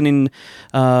guys reckon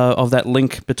of that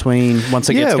link between once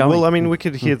it gets going? Well, I mean, we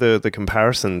could hear the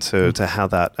comparison to how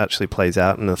that actually plays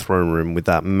out in the throne room with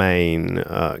that main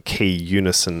key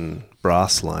unison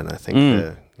brass line, I think.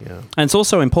 There. Yeah. And it's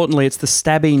also importantly, it's the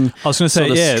stabbing I was going to say,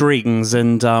 sort of strings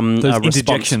and those response.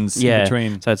 interjections in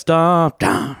between. So it's da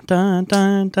da da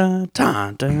da da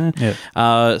da da.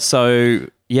 Yeah. So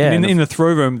yeah, And in the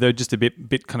throne room, they're just a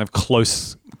bit kind of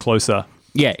closer.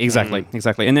 yeah, exactly.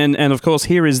 And then of course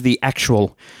here is the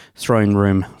actual throne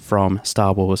room from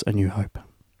Star Wars: A New Hope.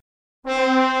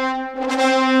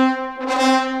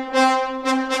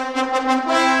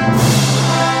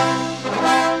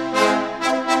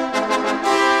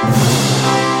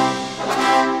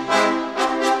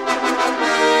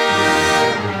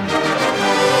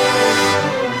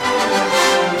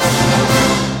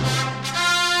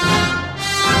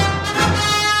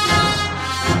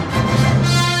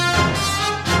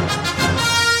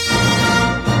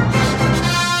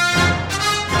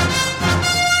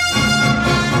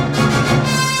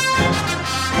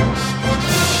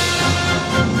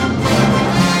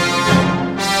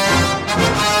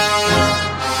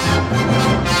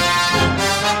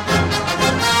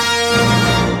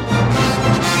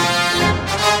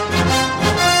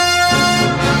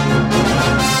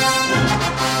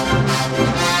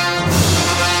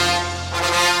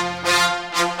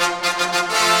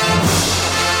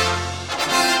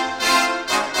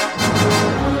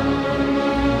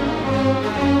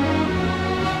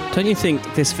 you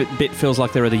think this bit feels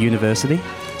like they're at a university?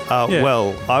 Yeah.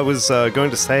 Well, I was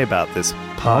going to say about this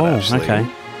part, actually. okay.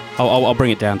 I'll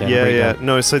bring it down. Yeah.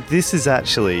 No, so this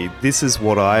is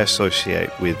what I associate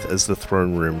with as the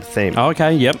throne room theme. Oh,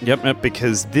 okay. Yep.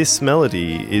 Because this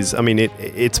melody is, I mean,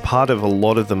 it's part of a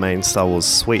lot of the main Star Wars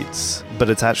suites, but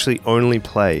it's actually only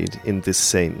played in this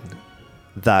scene.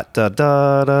 That da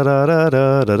da da da da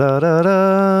da da da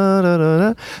da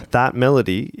da. That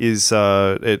melody is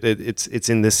it's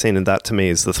in this scene, and that to me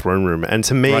is the throne room. And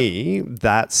to me,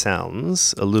 that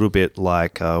sounds a little bit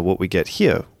like what we get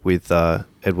here with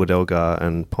Edward Elgar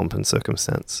and Pomp and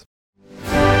Circumstance.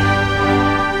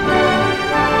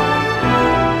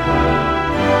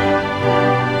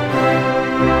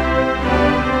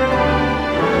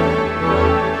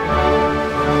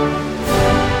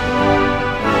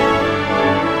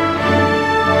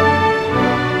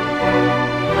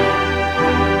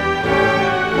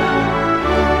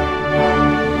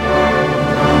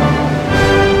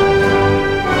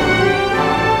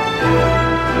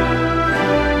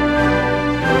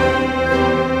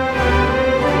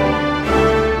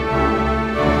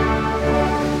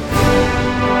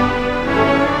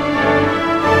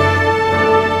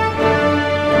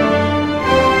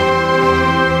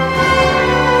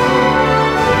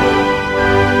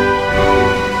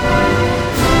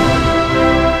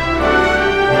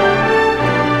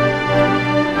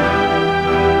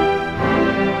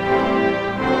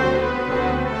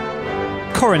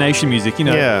 Coronation music,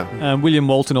 Yeah. William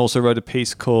Walton also wrote a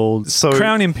piece called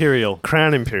Crown Imperial.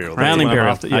 Crown Imperial. Crown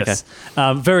Imperial. Yes.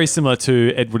 Very similar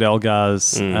to Edward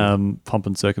Elgar's Pomp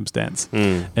and Circumstance.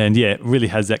 And yeah, it really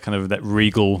has that kind of that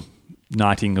regal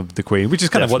knighting of the Queen, which is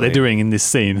kind of what they're doing in this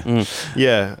scene.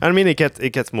 Yeah, I mean, it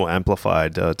gets more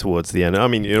amplified towards the end. I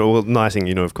mean,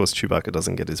 knighting, of course, Chewbacca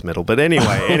doesn't get his medal. But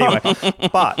anyway.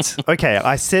 But, okay,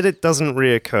 I said it doesn't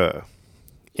reoccur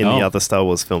in the other Star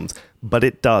Wars films, but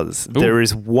it does. Ooh. There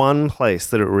is one place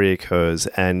that it reoccurs,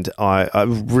 and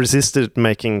I've resisted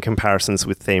making comparisons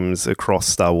with themes across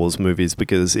Star Wars movies,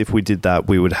 because if we did that,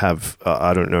 we would have,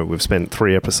 I don't know, we've spent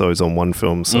 3 episodes on one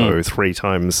film, so 3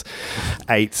 times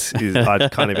 8 is, I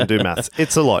can't even do maths.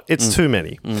 It's a lot. It's too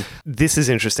many. This is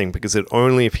interesting because it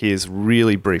only appears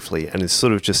really briefly and is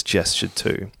sort of just gestured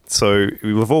to. So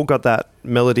we've all got that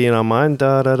melody in our mind.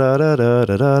 Da, da, da, da, da,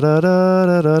 da, da,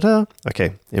 da, da, da.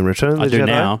 Okay, in Return of the Jedi.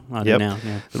 I do now.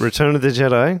 Yeah. The Return of the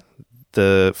Jedi,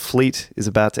 the fleet is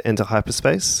about to enter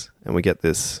hyperspace, and we get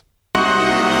this.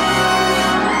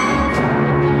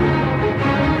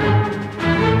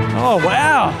 Oh,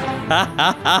 wow.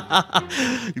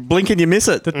 You blink and you miss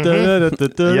it.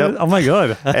 Yep. Oh my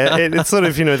God. And it's sort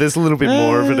of, there's a little bit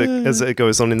more of it as it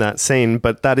goes on in that scene,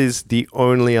 but that is the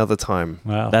only other time.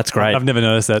 Wow. That's great. I've never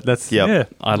noticed that. That's,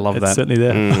 I love that. It's certainly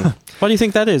there. Why do you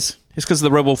think that is? It's because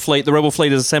the Rebel fleet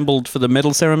is assembled for the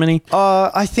medal ceremony?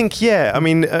 I think, yeah. I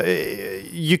mean,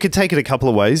 you could take it a couple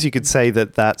of ways. You could say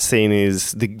that scene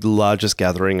is the largest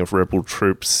gathering of Rebel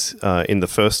troops in the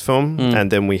first film,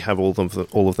 and then we have all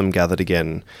of them gathered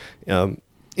again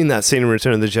in that scene in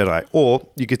Return of the Jedi. Or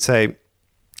you could say,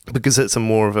 because it's a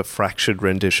more of a fractured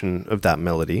rendition of that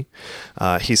melody,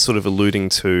 he's sort of alluding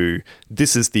to,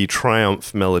 this is the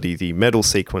triumph melody, the medal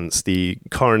sequence, the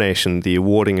coronation, the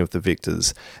awarding of the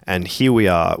victors, and here we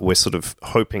are, we're sort of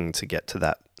hoping to get to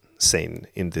that scene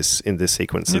in this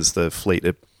sequence as the fleet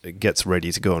gets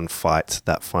ready to go and fight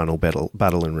that final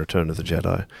battle in Return of the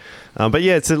Jedi. But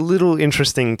yeah, it's a little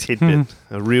interesting tidbit,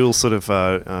 a real sort of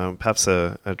perhaps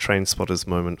a train spotter's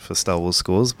moment for Star Wars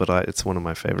scores, but it's one of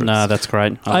my favorites. No, that's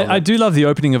great. I do love the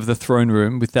opening of the throne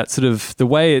room with that sort of, the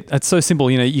way it's so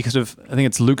simple, you sort of, I think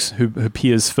it's Luke who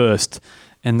appears first,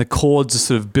 and the chords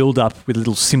sort of build up with a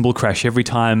little cymbal crash every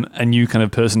time a new kind of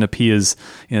person appears.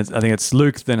 I think it's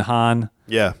Luke, then Han.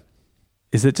 Yeah.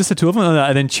 Is it just the two of them?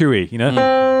 And then Chewie,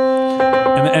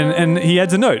 And he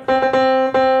adds a note.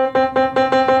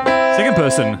 Second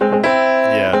person.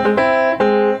 Yeah.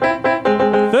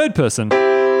 Third person.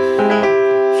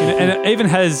 And it even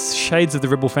has shades of the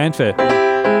Rebel fanfare.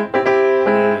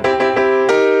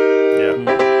 Yeah.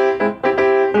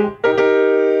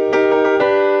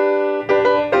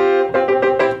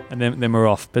 And then we're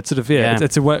off. But sort of,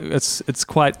 it's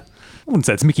quite, I wouldn't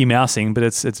say it's Mickey Mousing, but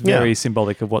it's very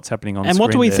symbolic of what's happening on screen. And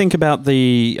what do we think about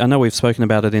I know we've spoken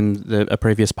about it in a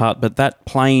previous part, but that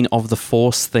playing of the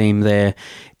Force theme there,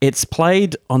 it's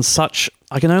played on such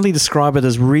I can only describe it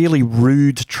as really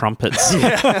rude trumpets.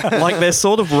 Like they're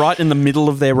sort of right in the middle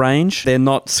of their range. They're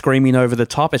not screaming over the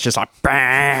top. It's just like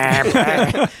bam,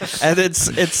 bam. And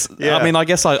it's I mean, I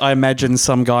guess I imagine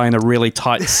some guy in a really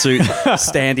tight suit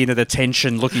standing at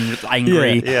attention looking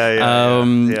angry.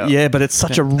 Yeah. But it's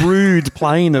such a rude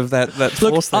playing of that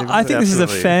force. Look, I think this is a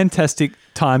fantastic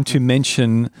time to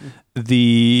mention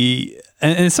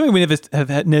and it's something we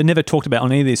never talked about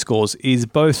on any of these scores, is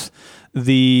both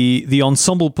the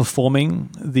ensemble performing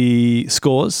the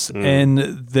scores and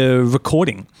the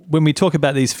recording. When we talk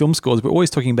about these film scores, we're always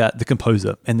talking about the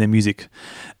composer and their music,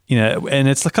 and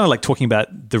it's kind of like talking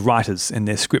about the writers and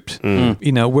their script,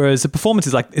 whereas the performance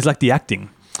is like the acting.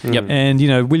 Yep.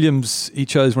 And, Williams, he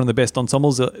chose one of the best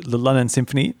ensembles, the London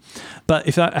Symphony. But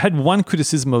if I had one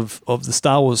criticism of the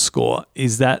Star Wars score,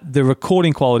 is that the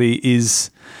recording quality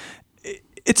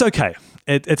it's okay.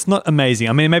 It's not amazing.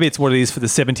 I mean, maybe it's what it is for the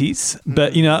 70s,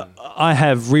 but, I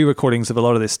have re-recordings of a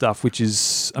lot of this stuff, which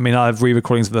is, I have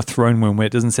re-recordings of The Throne Room where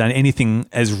it doesn't sound anything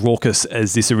as raucous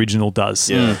as this original does.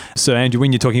 Yeah. So, Andrew,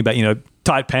 when you're talking about,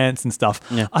 tight pants and stuff,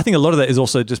 I think a lot of that is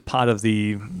also just part of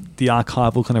the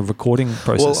archival kind of recording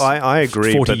process. Well, I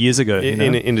agree. 40 years ago.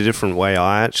 In a different way,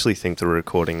 I actually think the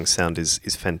recording sound is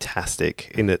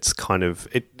fantastic in its kind of...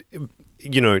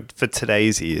 for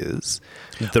today's ears,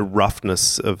 the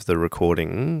roughness of the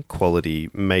recording quality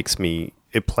makes me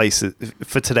place it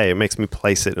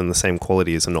in the same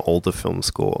quality as an older film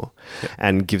score,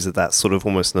 and gives it that sort of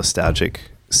almost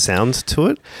nostalgic sound to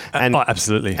it. And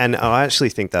absolutely. And I actually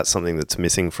think that's something that's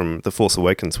missing from The Force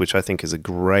Awakens, which I think is a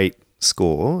great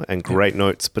score and great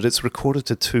notes, but it's recorded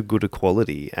to too good a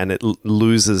quality, and it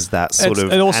loses that sort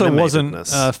of. It also wasn't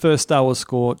animatedness. first Star Wars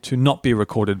score to not be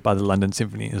recorded by the London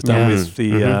Symphony. It was done with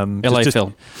the LA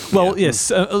Phil. Well,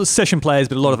 yes, session players,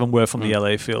 but a lot of them were from the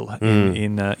LA Phil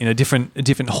in a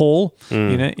different hall,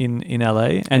 in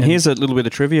LA. And here's a little bit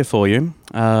of trivia for you.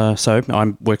 So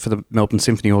I work for the Melbourne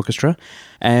Symphony Orchestra,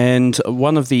 and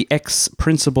one of the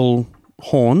ex-principal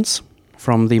horns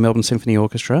from the Melbourne Symphony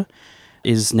Orchestra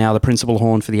is now the principal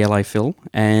horn for the LA Phil,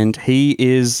 and he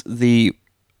is the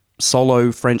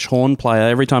solo French horn player.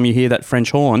 Every time you hear that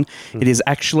French horn, it is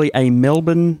actually a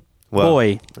Melbourne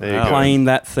boy playing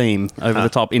that theme over the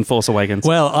top in Force Awakens.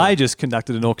 Well, I just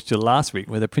conducted an orchestra last week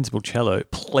where the principal cello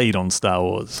played on Star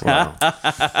Wars. Wow.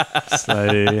 So,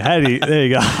 there you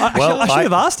go. I should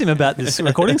have asked him about this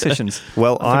recording sessions.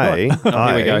 Well,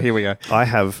 here we go. I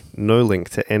have no link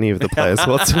to any of the players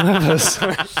whatsoever.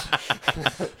 So.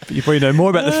 You probably know more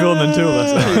about the film than two of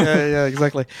us. Yeah,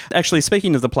 exactly. Actually,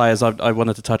 speaking of the players, I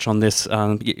wanted to touch on this,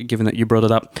 given that you brought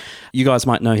it up. You guys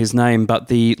might know his name, but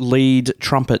the lead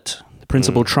trumpet, the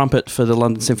principal trumpet for the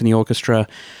London Symphony Orchestra,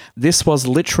 this was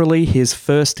literally his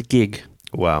first gig.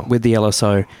 Wow. With the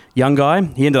LSO. Young guy.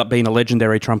 He ended up being a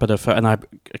legendary trumpeter and I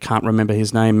can't remember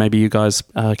his name. Maybe you guys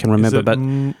can remember, but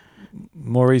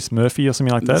Maurice Murphy or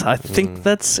something like that. I think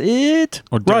that's it.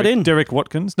 Or Derek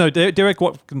Watkins. No, Derek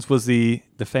Watkins was the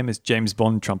famous James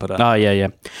Bond trumpeter. Oh, yeah.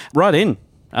 Right in.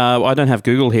 I don't have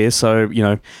Google here, so,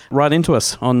 write into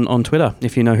us on Twitter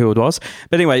if you know who it was.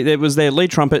 But anyway, it was their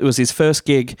lead trumpet. It was his first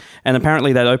gig, and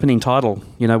apparently that opening title,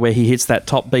 where he hits that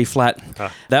top B flat,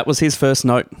 that was his first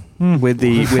note with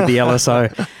the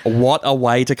LSO. What a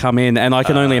way to come in. And I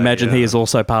can only imagine he is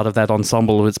also part of that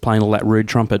ensemble that's playing all that rude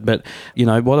trumpet. But,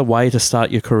 what a way to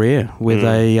start your career with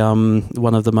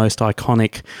one of the most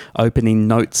iconic opening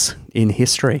notes in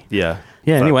history. Yeah.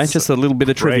 Yeah, anyway, just a little bit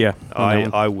of trivia.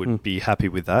 I would be happy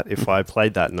with that if I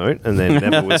played that note and then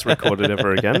never was recorded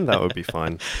ever again. That would be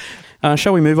fine.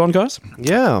 Shall we move on, guys?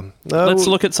 Yeah. Let's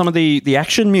look at some of the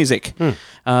action music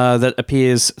that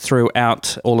appears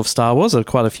throughout all of Star Wars. There are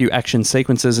quite a few action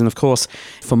sequences. And, of course,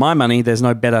 for my money, there's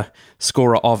no better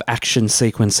scorer of action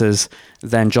sequences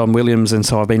than John Williams. And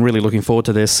so I've been really looking forward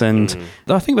to this. And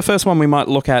I think the first one we might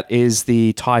look at is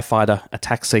the TIE Fighter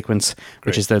attack sequence,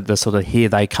 which is the sort of Here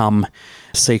They Come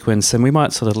sequence. And we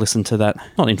might sort of listen to that,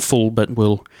 not in full, but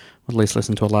we'll at least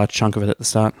listen to a large chunk of it at the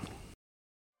start.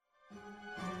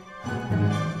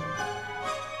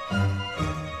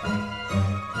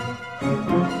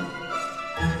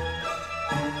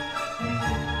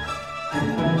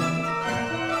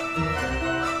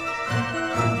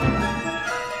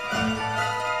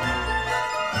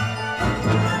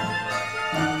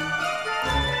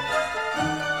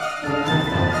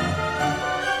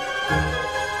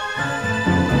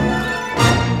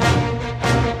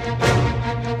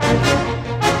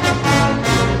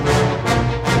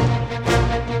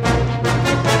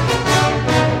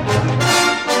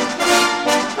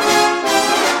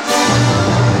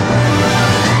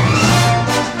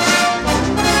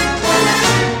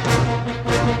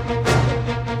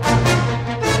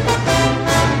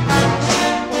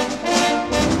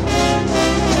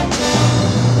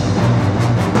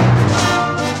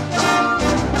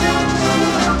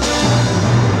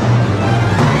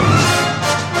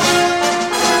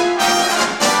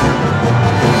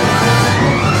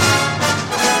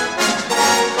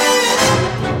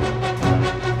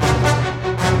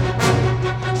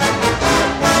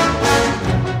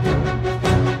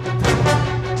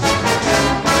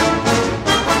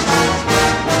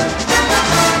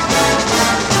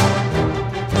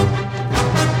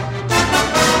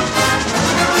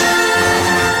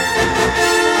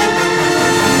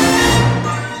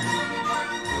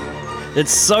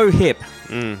 It's so hip.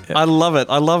 I love it.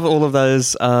 I love all of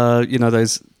those,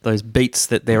 those beats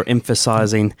that they're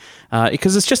emphasizing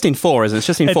because it's just in 4, isn't it? It's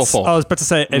just in 4/4. I was about to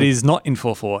say it is not in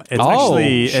 4/4.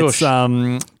 It's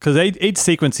because each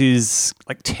sequence is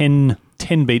like 10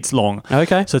 beats long.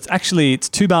 Okay. So it's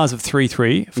 2 bars of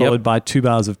 3/3 followed by 2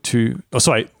 bars of 2. Oh,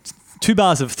 sorry, 2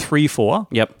 bars of 3/4.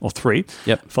 Yep. Or 3.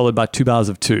 Yep. Followed by 2 bars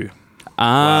of 2.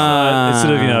 Ah. It's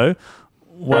sort of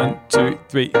 1, 2,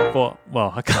 3, 4.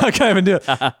 Well, I can't even do it.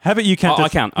 How about you count? I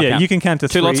count. You can count to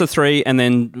 3. 2 lots of 3 and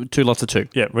then 2 lots of 2.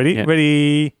 Yeah.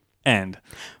 Ready, and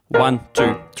 1,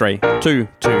 2, 3, 2,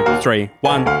 2, 3,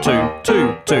 1, 2,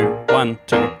 2, 2, 1,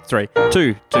 2, 3,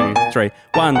 2, 2, 3,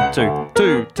 1, 2,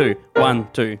 2, 2, 1,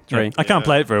 2, 3. I can't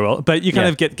play it very well, but you kind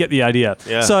of get the idea.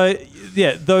 Yeah. So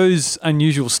those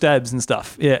unusual stabs and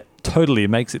stuff. Yeah. Totally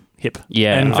makes it hip.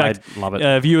 Yeah, and in fact, I love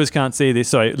it. Viewers can't see this.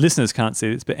 Sorry, listeners can't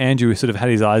see this. But Andrew sort of had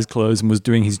his eyes closed and was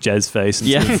doing his jazz face.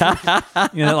 And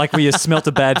like where you smelt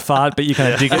a bad fart, but you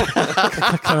kind of dig it,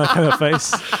 kind of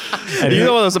face. And You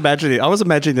know what I was imagining? I was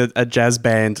imagining a jazz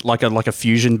band, like a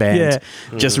fusion band,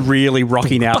 just really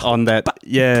rocking out on that.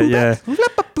 Yeah,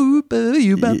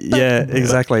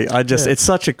 exactly. It's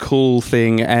such a cool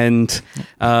thing. And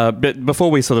but before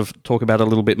we sort of talk about it a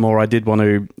little bit more, I did want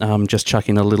to just chuck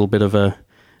in a little bit of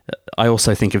I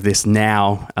also think of this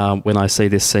now when I see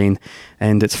this scene,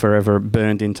 and it's forever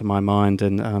burned into my mind.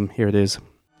 And here it is.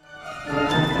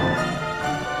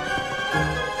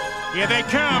 Here they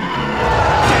come.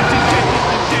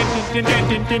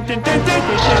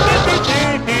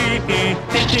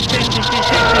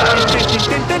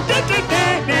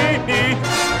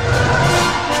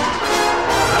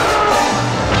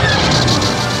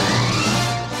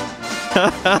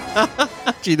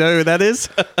 Do you know who that is?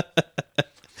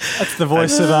 That's the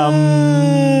voice of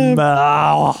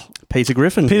Peter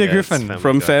Griffin. Griffin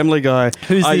from Family Guy.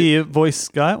 Who's the voice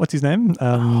guy? What's his name?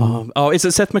 Is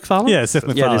it Seth MacFarlane? Yeah, Seth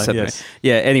MacFarlane. Yeah, it is Seth yes.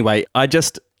 Yeah. Anyway,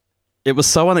 it was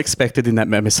so unexpected in that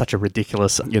moment. It's such a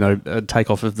ridiculous,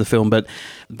 takeoff of the film, but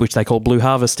which they call Blue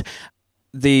Harvest.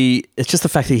 It's just the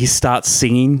fact that he starts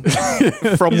singing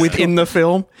from within the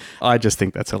film. I just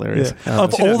think that's hilarious. Yeah.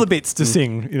 Of all the bits to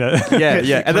sing, Yeah.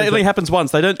 And it only happens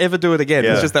once. They don't ever do it again.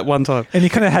 Yeah. It's just that one time. And he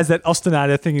kind of has that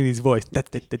ostinato thing in his voice. Yeah.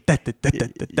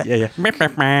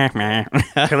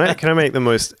 Can I make the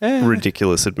most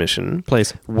ridiculous admission?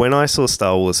 Please. When I saw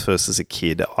Star Wars first as a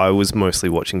kid, I was mostly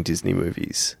watching Disney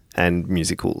movies and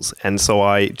musicals, and so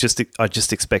I just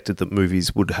expected that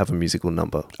movies would have a musical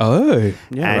number. Oh,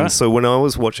 yeah. So when I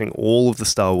was watching all of the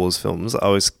Star Wars films, I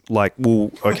was like,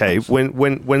 well, okay,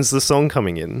 when's the song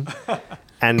coming in?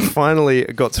 And finally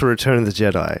it got to Return of the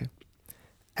Jedi,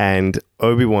 and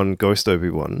Ghost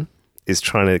Obi-Wan is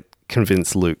trying to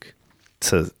convince Luke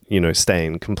to, stay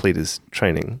and complete his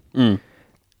training.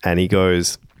 And he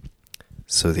goes,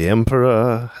 "So the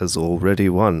Emperor has already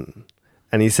won."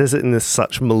 And he says it in this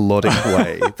such melodic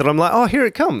way that I'm like, oh, here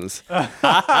it comes.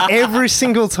 Every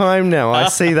single time now I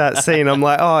see that scene, I'm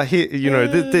like, oh, he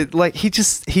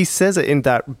says it in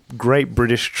that great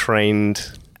British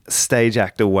trained stage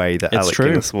actor way that Alec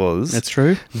Guinness was. It's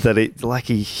true. That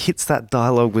he hits that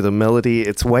dialogue with a melody.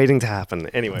 It's waiting to happen.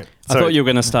 Anyway. I thought you were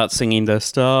going to start singing the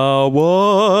Star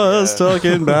Wars,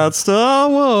 talking about Star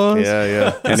Wars.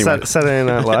 Yeah. Anyway. Saturday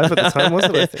Night Live at the time,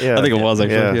 wasn't it? I think it was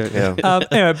actually. Yeah.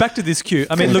 Anyway, back to this cue.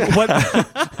 I mean, look, what...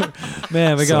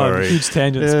 Man, we're going on huge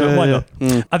tangents, but why not?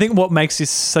 I think what makes this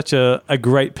such a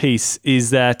great piece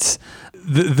is that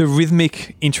the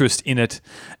rhythmic interest in it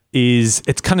is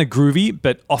it's kind of groovy,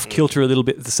 but off kilter a little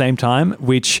bit at the same time,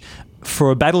 which for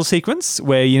a battle sequence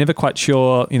where you're never quite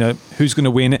sure, who's going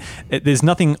to win, there's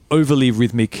nothing overly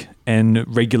rhythmic and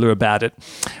regular about it,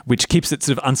 which keeps it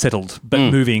sort of unsettled,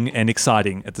 but moving and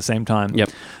exciting at the same time. Yep.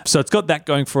 So it's got that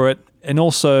going for it. And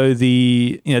also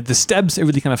the stabs are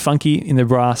really kind of funky in the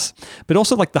brass, but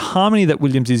also like the harmony that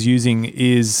Williams is using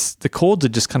is the chords are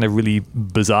just kind of really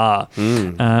bizarre.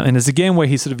 And it's again where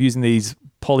he's sort of using these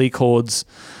poly chords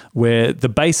where the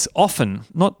bass often,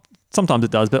 not sometimes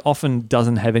it does, but often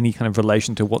doesn't have any kind of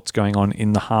relation to what's going on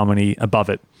in the harmony above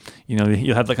it.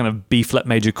 You'll have that kind of B flat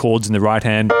major chords in the right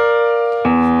hand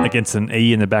against an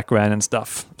E in the background and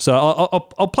stuff. So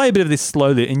I'll play a bit of this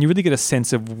slowly and you really get a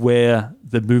sense of where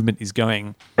the movement is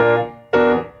going.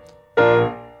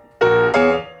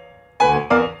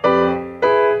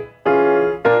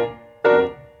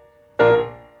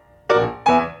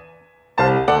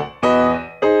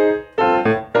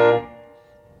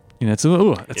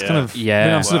 It's kind of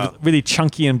sort of really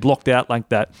chunky and blocked out like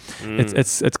that.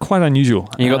 It's quite unusual.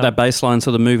 And you got that bass line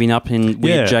sort of moving up in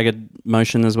weird jagged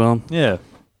motion as well. Yeah.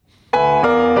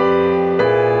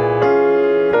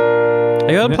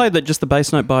 Are you able to play just the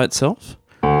bass note by itself?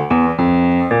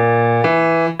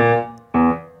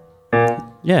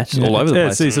 Yeah, it's all over the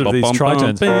place. It's sort of these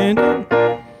tritones.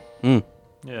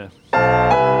 Yeah.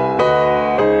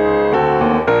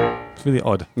 It's really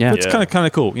odd. Yeah. It's kind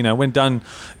of cool. You know, when done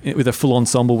with a full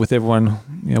ensemble with everyone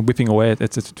whipping away,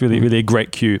 it's really a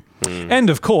great cue. And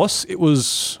of course, it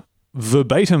was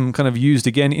verbatim kind of used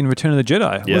again in Return of the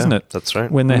Jedi, wasn't it? That's right.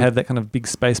 When they have that kind of big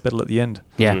space battle at the end.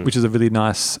 Yeah. Which is a really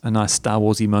nice Star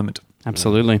Wars-y moment.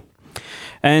 Absolutely.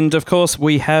 And of course,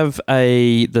 we have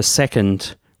the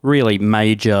second really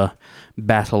major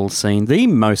battle scene, the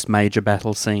most major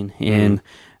battle scene in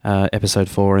Episode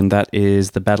 4, and that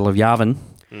is the Battle of Yavin.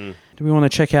 Do we want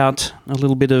to check out a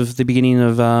little bit of the beginning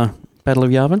of Battle of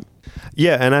Yavin?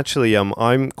 Yeah, and actually,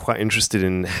 I'm quite interested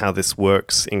in how this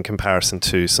works in comparison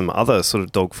to some other sort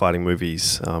of dogfighting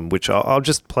movies, which I'll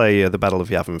just play the Battle of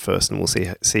Yavin first, and we'll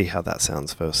see how that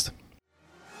sounds first.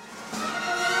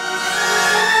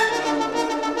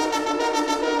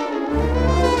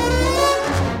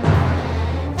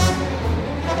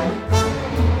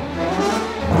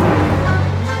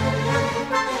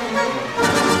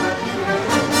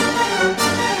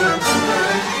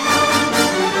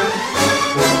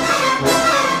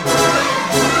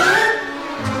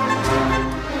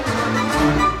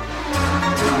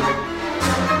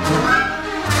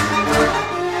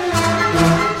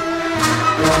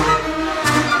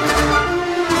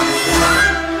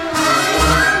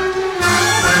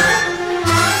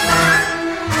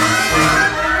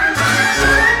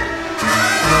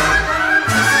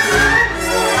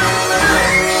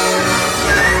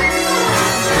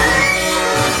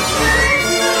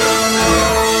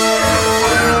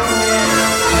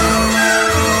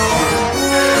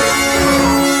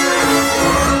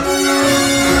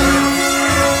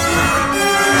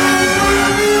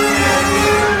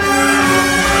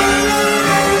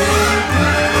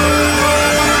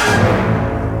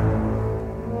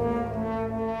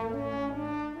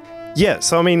 Yeah,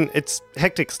 so I mean, it's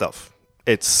hectic stuff.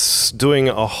 It's doing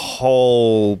a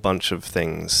whole bunch of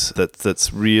things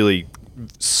that's really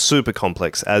super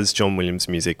complex, as John Williams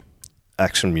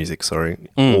action music,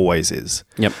 always is.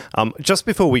 Yep. Just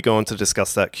before we go on to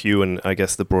discuss that cue and I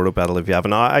guess the broader Battle of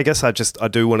Yavin, I guess I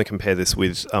do want to compare this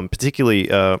with particularly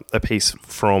a piece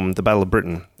from the Battle of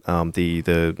Britain, the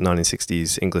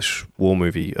 1960s English war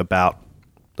movie about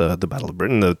the Battle of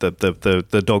Britain, the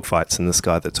dogfights in the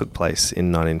sky that took place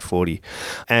in 1940.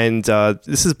 And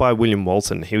this is by William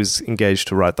Walton. He was engaged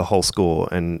to write the whole score,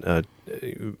 and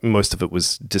most of it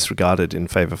was disregarded in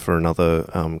favour for another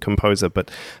composer. But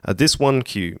this one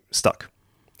cue stuck.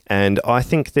 And I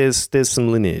think there's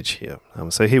some lineage here.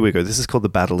 So here we go. This is called The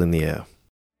Battle in the Air.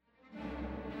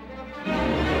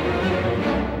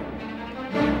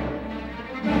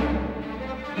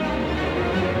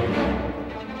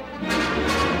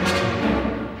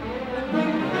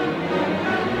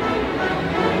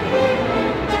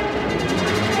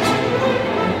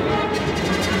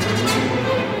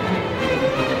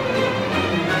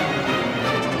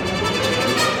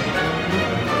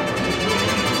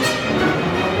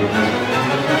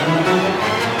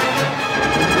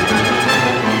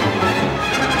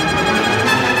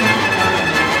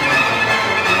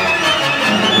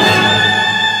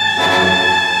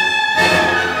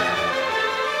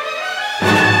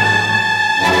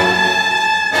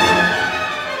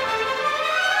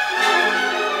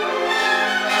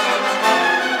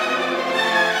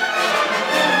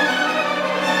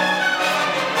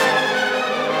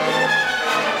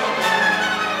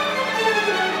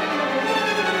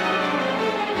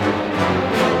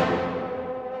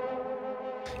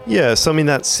 Yeah, so I mean,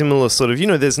 that similar sort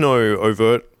of, there's no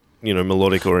overt,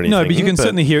 melodic or anything. No, but you can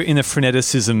certainly hear it in the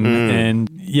freneticism and,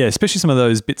 especially some of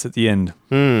those bits at the end.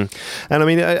 And I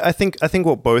mean, I think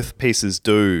what both pieces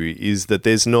do is that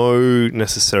there's no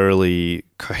necessarily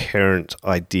coherent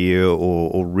idea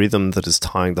or rhythm that is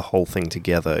tying the whole thing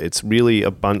together. It's really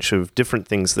a bunch of different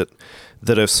things that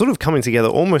are sort of coming together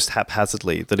almost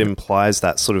haphazardly that implies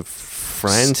that sort of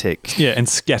frantic. Yeah, and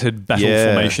scattered battle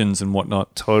formations and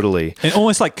whatnot. Totally. And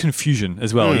almost like confusion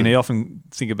as well. You often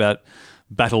think about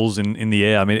battles in the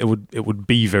air. I mean, it would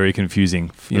be very confusing,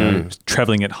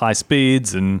 traveling at high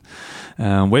speeds and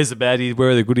where's the baddies, where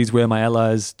are the goodies, where are my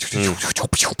allies?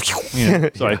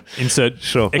 Sorry, insert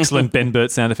excellent Ben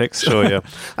Burt sound effects. Sure, yeah.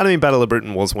 And I mean, Battle of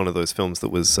Britain was one of those films that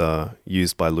was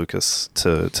used by Lucas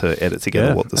to edit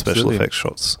together what the special effects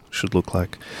shots should look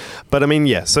like. But I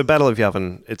mean, so Battle of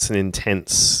Yavin, it's an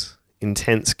intense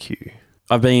cue.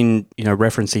 I've been,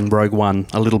 referencing Rogue One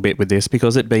a little bit with this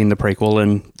because it being the prequel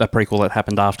and the prequel that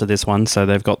happened after this one. So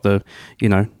they've got the,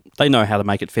 they know how to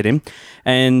make it fit in.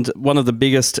 And one of the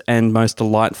biggest and most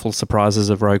delightful surprises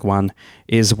of Rogue One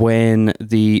is when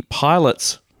the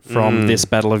pilots from this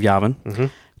Battle of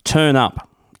Yavin turn up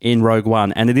in Rogue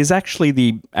One, and it is actually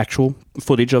the actual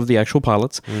footage of the actual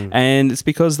pilots, and it's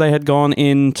because they had gone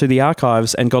into the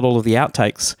archives and got all of the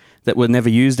outtakes that were never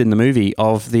used in the movie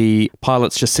of the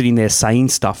pilots just sitting there saying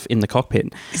stuff in the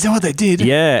cockpit. Is that what they did?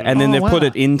 Yeah, and then they've put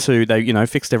it into, they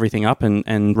fixed everything up and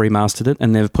remastered it,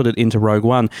 and they've put it into Rogue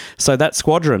One. So that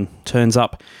squadron turns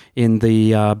up in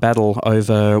the battle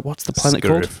over, what's the planet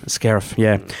called? Scarif,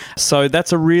 yeah. So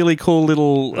that's a really cool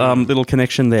little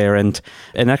connection there, and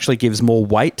actually gives more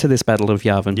weight to this Battle of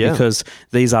Yavin because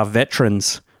these are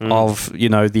veterans of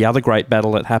the other great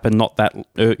battle that happened not that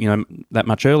that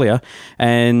much earlier,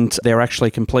 and they're actually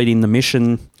completing the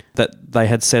mission that they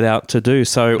had set out to do.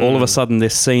 So all of a sudden,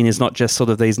 this scene is not just sort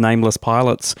of these nameless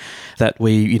pilots that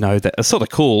that are sort of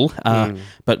cool,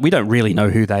 but we don't really know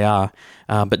who they are.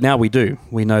 But now we do.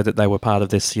 We know that they were part of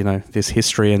this, this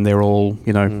history, and they're all,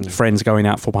 friends going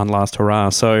out for one last hurrah.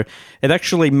 So it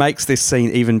actually makes this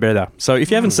scene even better. So if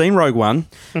you haven't seen Rogue One,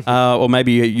 or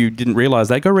maybe you didn't realize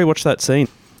that, go rewatch that scene.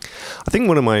 I think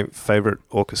one of my favourite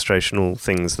orchestrational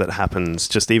things that happens,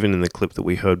 just even in the clip that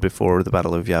we heard before the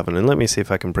Battle of Yavin, and let me see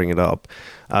if I can bring it up,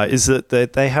 is that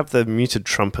they have the muted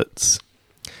trumpets,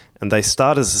 and they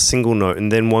start as a single note,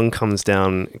 and then one comes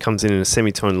in a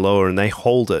semitone lower, and they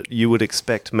hold it. You would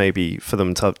expect maybe for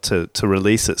them to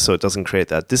release it so it doesn't create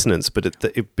that dissonance, but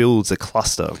it builds a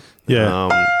cluster. Yeah.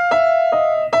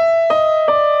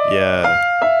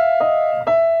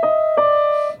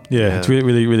 Yeah, it's really,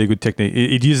 really, really good technique.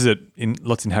 It uses it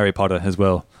lots in Harry Potter as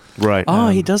well. Right. Oh,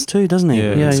 he does too, doesn't he?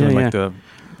 Yeah. Like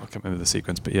I can't remember the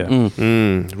sequence, but yeah.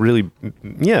 Really,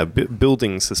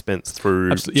 building suspense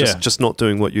through just not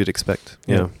doing what you'd expect.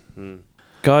 Yeah.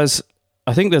 Guys,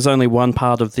 I think there's only one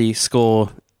part of the score,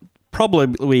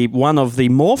 probably one of the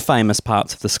more famous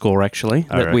parts of the score, actually,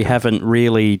 that we haven't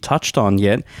really touched on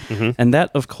yet. And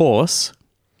that, of course,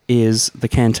 is the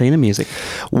Cantina music.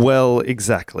 Well,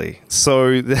 exactly.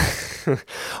 So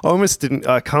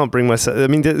I can't bring myself. I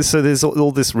mean, so there's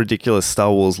all this ridiculous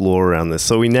Star Wars lore around this.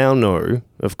 So we now know,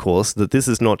 of course, that this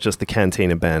is not just the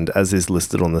Cantina Band as is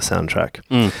listed on the soundtrack.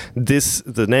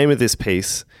 The name of this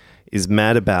piece is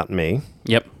Mad About Me.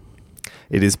 Yep.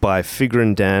 It is by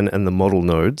Figrin D'an and the Model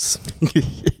Nodes.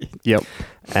 Yep.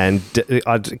 And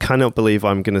I cannot believe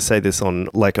I'm going to say this on,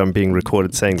 like I'm being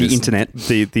recorded saying the this. internet.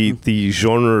 The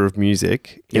genre of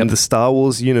music in the Star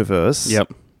Wars universe.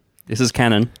 Yep. This is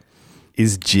canon.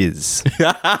 Is jizz.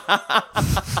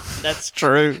 That's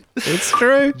true. It's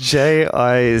true.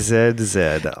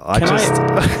 J-I-Z-Z.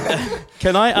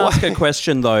 Can I ask a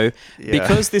question though? Yeah.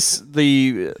 Because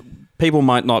people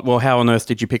might not, well, how on earth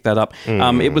did you pick that up?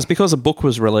 It was because a book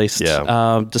was released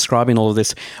describing all of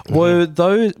this.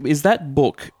 Is that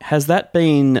book, has that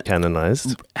been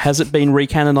canonized? Has it been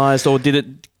recanonized, or did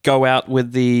it go out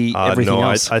with the everything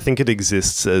else? I think it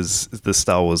exists as the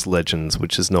Star Wars Legends,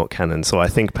 which is not canon. So I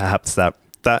think perhaps that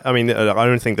I mean, I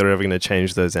don't think they're ever going to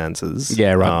change those answers.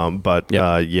 Yeah, right. But they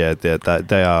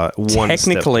are one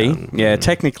technically, step down.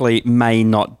 Technically may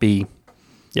not be.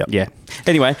 Yep. Yeah.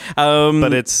 Anyway,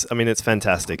 but it's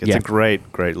fantastic. It's a great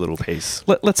little piece.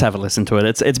 Let's have a listen to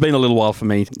it. It's been a little while for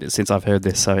me since I've heard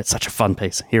this, so it's such a fun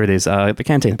piece. Here it is, the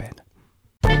Cantina Band.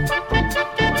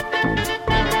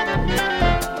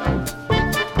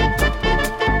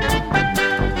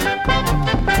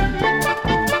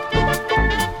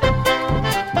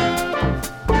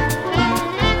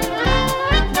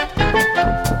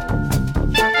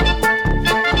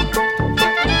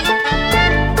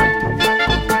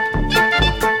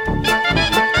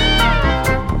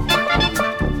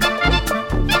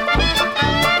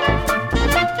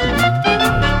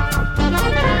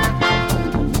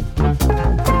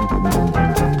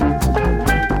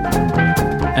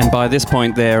 By this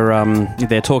point,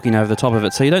 they're talking over the top of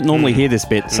it, so you don't normally hear this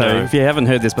bit. So if you haven't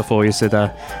heard this before, you should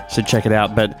check it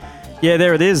out. But yeah,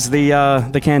 there it is,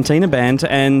 the Cantina Band,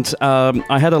 and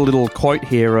I had a little quote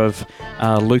here of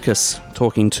Lucas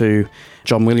talking to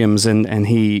John Williams, and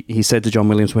he said to John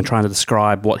Williams when trying to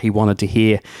describe what he wanted to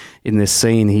hear in this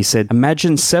scene, he said,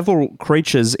 "Imagine several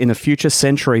creatures in a future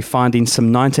century finding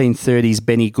some 1930s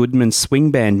Benny Goodman swing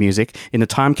band music in a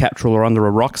time capsule or under a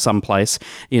rock someplace,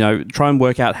 try and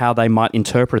work out how they might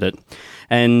interpret it."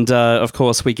 And, of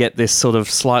course, we get this sort of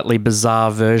slightly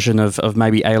bizarre version of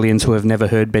maybe aliens who have never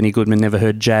heard Benny Goodman, never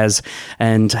heard jazz,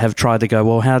 and have tried to go,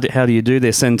 well, how do you do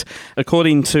this? And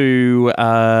according to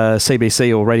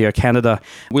CBC or Radio Canada,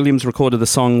 Williams recorded the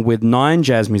song with 9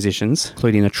 jazz musicians,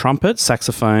 including a trumpet,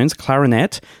 saxophones,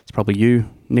 clarinet, it's probably you,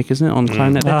 Nick, isn't it, on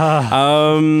clarinet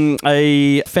there?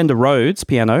 A Fender Rhodes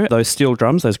piano, those steel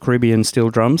drums, those Caribbean steel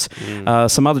drums,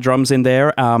 some other drums in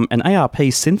there, an ARP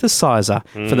synthesizer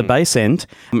for the bass end,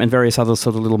 and various other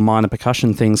sort of little minor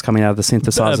percussion things coming out of the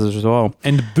synthesizers as well.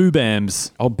 And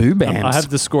boobams. Oh, boobams. I have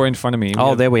the score in front of me.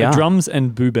 Oh, there we are. Drums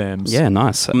and boobams. Yeah,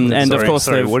 nice. And of course,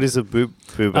 what is a boob?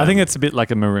 I think it's a bit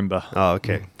like a marimba. Oh,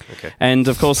 okay. And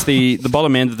of course, the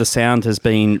bottom end of the sound has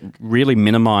been really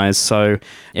minimized, so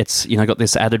it's got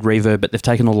this added reverb, but they've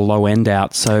taken all the low end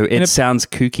out, so it sounds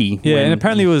kooky. Yeah, and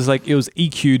apparently it was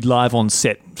EQ'd live on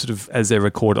set, sort of as they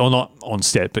record, or not on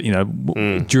set, but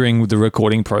during the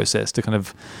recording process to kind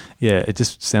of, it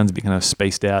just sounds a bit kind of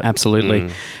spaced out.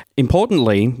 Absolutely.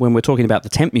 Importantly, when we're talking about the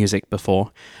temp music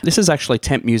before, this is actually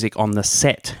temp music on the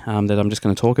set that I'm just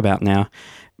going to talk about now.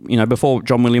 Before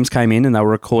John Williams came in and they were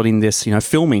recording this,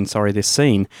 filming this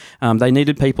scene, they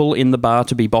needed people in the bar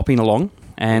to be bopping along.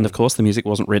 And of course, the music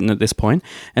wasn't written at this point.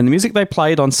 And the music they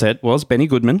played on set was Benny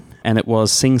Goodman, and it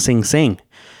was Sing, Sing, Sing.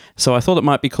 So I thought it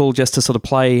might be cool just to sort of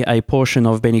play a portion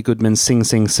of Benny Goodman's Sing,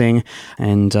 Sing, Sing.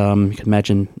 And you can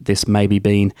imagine this maybe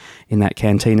being in that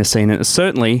cantina scene. And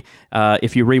certainly,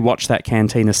 if you rewatch that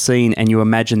cantina scene and you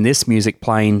imagine this music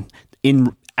playing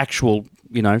in actual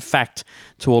fact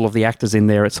to all of the actors in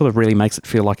there, it sort of really makes it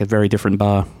feel like a very different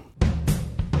bar.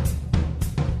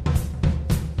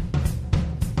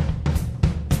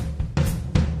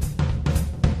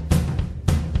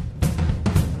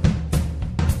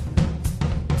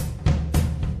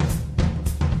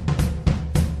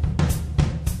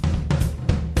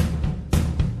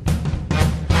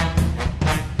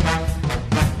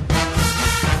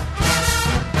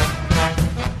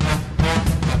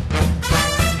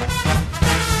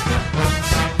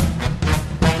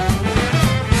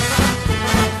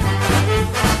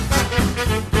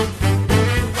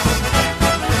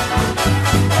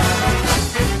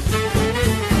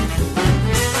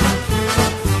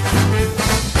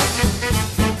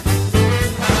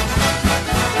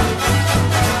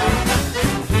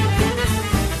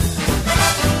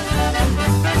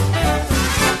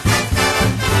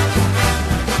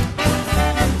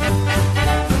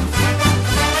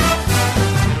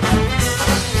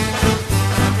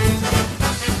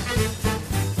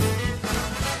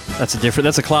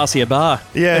 That's a classier bar.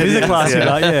 Yeah, it is a classier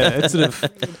bar. Yeah, it's sort of.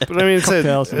 But I mean,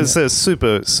 it's a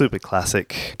super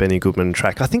classic Benny Goodman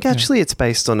track. I think actually it's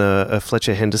based on a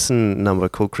Fletcher Henderson number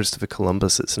called Christopher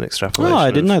Columbus. It's an extrapolation. Oh,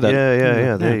 I didn't know that.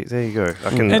 Yeah. There you go.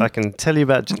 I can tell you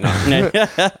about.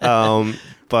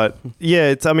 But yeah,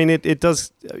 it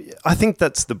does. I think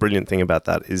that's the brilliant thing about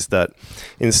that is that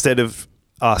instead of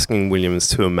asking Williams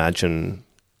to imagine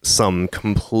some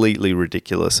completely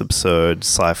ridiculous, absurd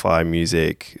sci-fi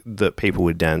music that people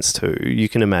would dance to, you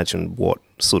can imagine what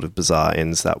sort of bizarre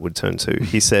ends that would turn to.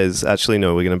 He says, actually,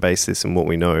 no, we're going to base this in what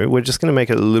we know. We're just going to make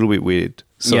it a little bit weird,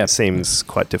 so it seems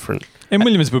quite different. And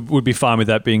Williams would be fine with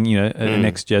that being, an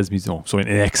ex-jazz musician. Oh, sorry,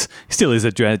 he still is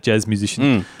a jazz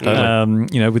musician,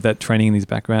 with that training in his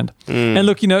background. And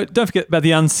look, don't forget about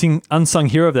the unsung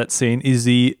hero of that scene is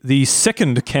the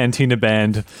second Cantina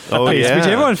Band piece, which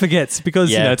everyone forgets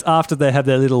because, it's after they have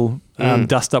their little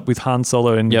dust up with Han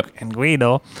Solo and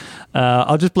Guido.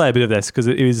 I'll just play a bit of this because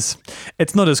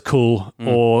it's not as cool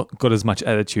or got as much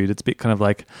attitude. It's a bit kind of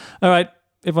like, all right,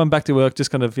 everyone back to work,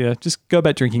 just kind of, just go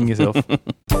back drinking yourself.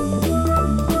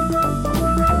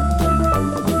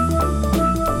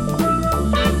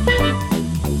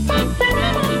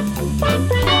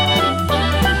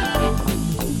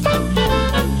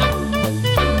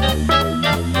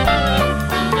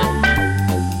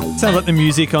 Sounds like the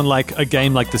music on like a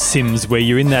game like The Sims, where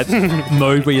you're in that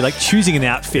mode where you're like choosing an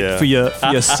outfit for your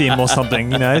sim or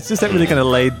something. It's just that really kind of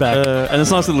laid back, and it's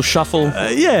a nice little shuffle. Or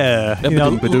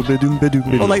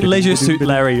like Leisure Suit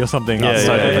Larry or something.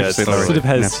 Sort of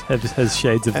has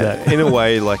shades of that. In a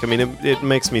way, it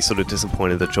makes me sort of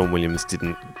disappointed that John Williams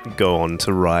didn't go on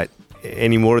to write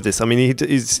any more of this. I mean,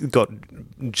 he's got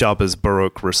Jabba's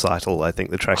Baroque recital, I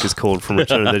think the track is called, from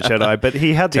Return of the Jedi, but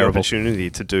he had the opportunity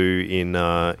to do in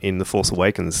The Force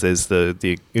Awakens. There's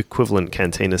the equivalent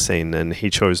cantina scene, and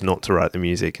he chose not to write the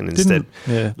music, and instead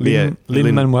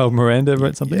Lin-Manuel Miranda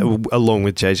wrote something along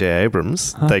with J.J.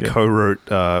 Abrams. They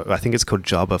co-wrote I think it's called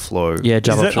Jabba Flow.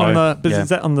 Jabba Flow. Is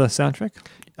that on the soundtrack?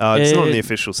 It's not on the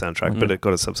official soundtrack, but it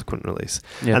got a subsequent release,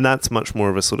 and that's much more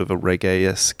of a sort of a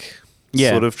reggae-esque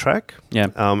sort of track.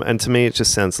 And to me, it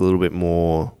just sounds a little bit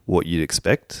more what you'd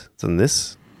expect than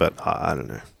this. But I don't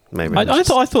know. Maybe I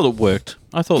thought it worked.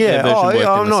 I thought their version worked.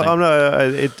 I'm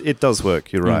not. It does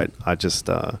work. You're right. I just.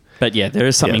 But there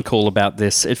is something cool about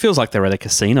this. It feels like they're at a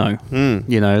casino.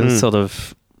 Sort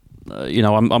of.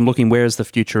 I'm looking. Where is the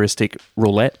futuristic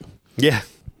roulette? Yeah.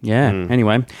 Yeah.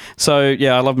 Anyway, so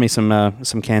yeah, I love me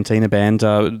some Cantina band.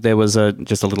 There was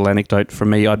just a little anecdote from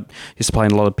me. I used to play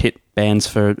in a lot of pit bands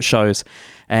for shows,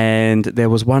 and there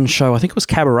was one show, I think it was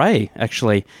Cabaret,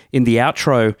 actually. In the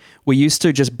outro, we used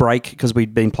to just break, because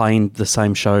we'd been playing the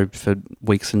same show for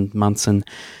weeks and months, and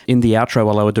in the outro,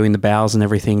 while they were doing the bows and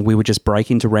everything, we would just break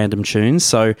into random tunes.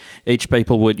 So each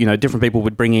people would, different people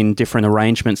would bring in different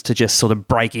arrangements to just sort of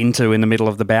break into in the middle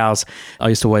of the bows. I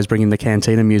used to always bring in the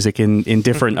Cantina music in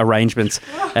different arrangements,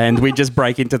 and we'd just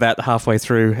break into that halfway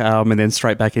through, and then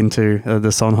straight back into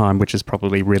the Sondheim, which is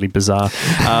probably really bizarre.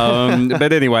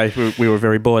 But anyway, we were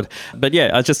very bored. But yeah,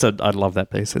 I love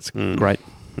that piece. It's great.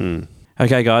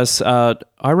 Okay, guys, I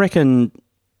reckon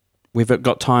we've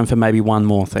got time for maybe one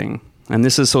more thing. And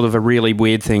this is sort of a really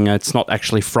weird thing. It's not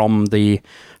actually from the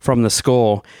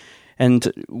score.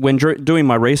 And when doing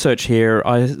my research here,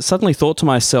 I suddenly thought to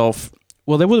myself,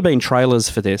 well, there would have been trailers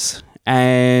for this.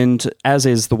 And as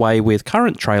is the way with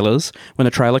current trailers, when a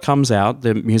trailer comes out,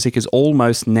 the music is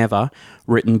almost never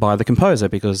written by the composer,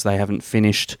 because they haven't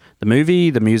finished the movie.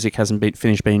 The music hasn't been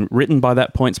finished being written by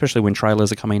that point, especially when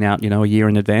trailers are coming out, a year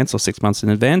in advance or 6 months in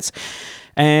advance.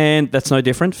 And that's no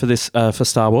different for this for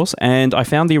Star Wars. And I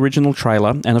found the original trailer,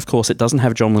 and of course it doesn't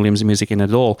have John Williams' music in it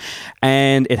at all.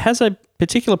 And it has a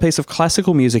particular piece of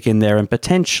classical music in there, and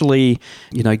potentially,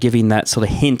 giving that sort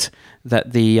of hint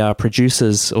that the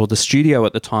producers or the studio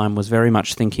at the time was very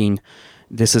much thinking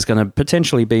this is going to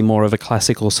potentially be more of a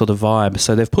classical sort of vibe.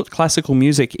 So they've put classical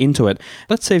music into it.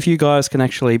 Let's see if you guys can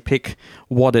actually pick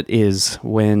what it is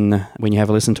when you have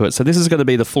a listen to it. So this is going to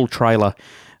be the full trailer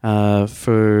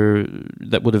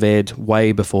that would have aired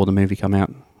way before the movie came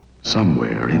out.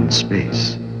 Somewhere in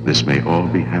space, this may all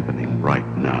be happening right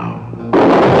now.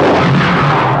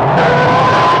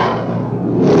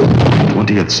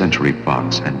 20th Century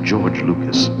Fox and George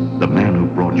Lucas, the man who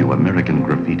brought you American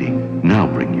Graffiti, now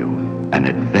bring you an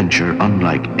adventure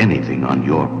unlike anything on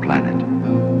your planet.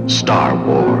 Star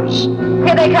Wars.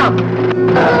 Here they come.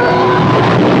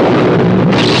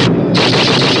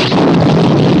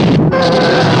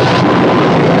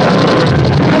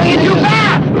 Coming in too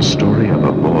fast. The story of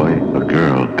a boy, a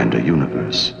girl, and a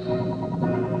universe.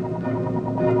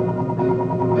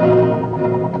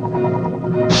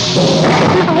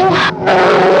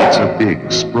 It's a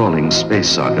big, sprawling space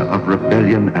saga of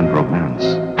rebellion and romance.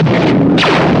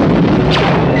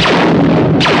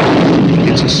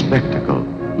 It's a spectacle,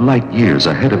 light years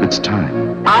ahead of its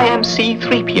time. I am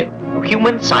C-3PO, of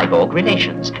Human Cyborg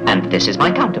Relations, and this is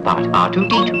my counterpart,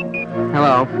 R2-D2.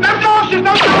 Hello.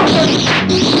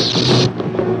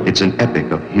 It's an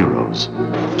epic of heroes.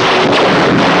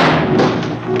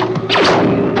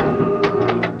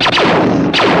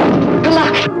 Good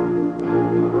luck.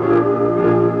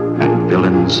 And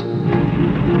villains.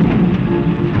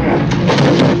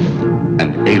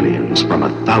 And aliens from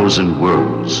 1,000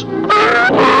 worlds.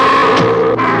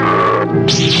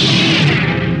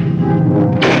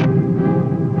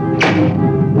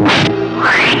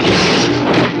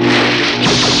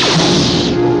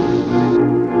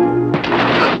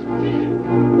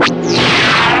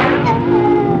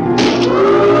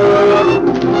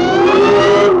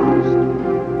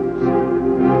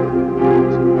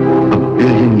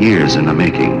 Years in the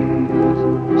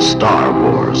making. Star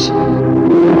Wars.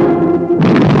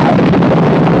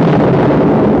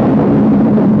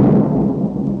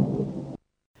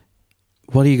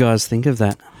 What do you guys think of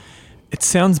that? It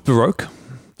sounds Baroque.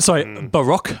 Sorry,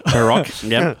 Baroque. Baroque,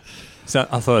 yeah. So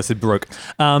I thought I said Baroque.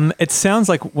 It sounds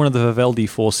like one of the Vivaldi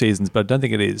Four Seasons, but I don't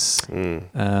think it is.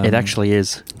 It actually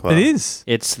is. It is.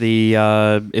 It's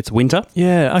it's winter.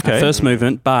 Yeah, okay. First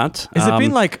movement, but... Has it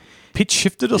been like pitch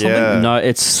shifted or something? Yeah. No,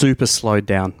 it's super slowed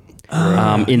down.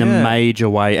 In a major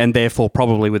way, and therefore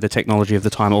probably with the technology of the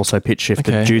time also pitch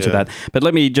shifted due to that. But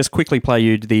let me just quickly play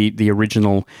you the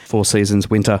original Four Seasons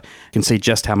Winter. You can see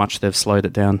just how much they've slowed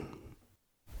it down.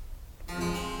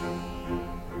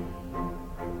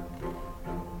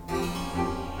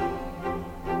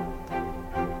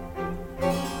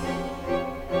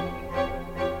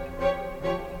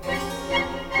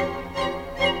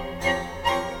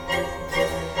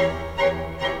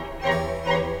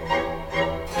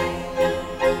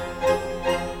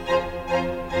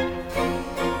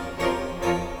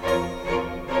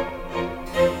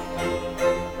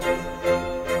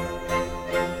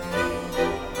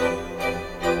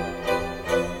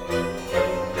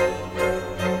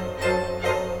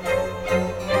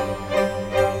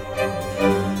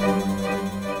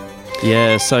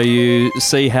 Yeah, so you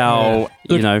see how,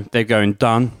 they're going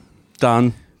done.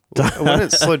 When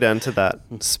it's slowed down to that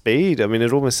speed, I mean,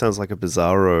 it almost sounds like a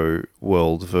Bizarro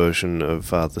world version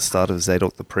of the start of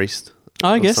Zadok the Priest.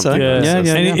 I guess so. something. Yeah, Yeah, and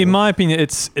yeah. in my opinion,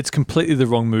 it's completely the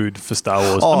wrong mood for Star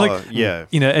Wars. Oh, yeah.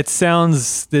 You know, it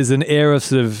sounds there's an air of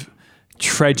sort of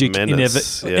tragic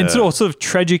Menace, yeah. and sort of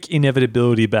tragic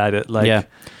inevitability about it. Like, Yeah.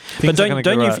 things But are gonna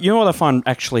don't go you? right. You know what I find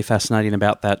actually fascinating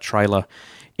about that trailer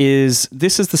is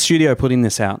this is the studio putting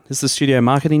this out. This is the studio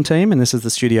marketing team, and this is the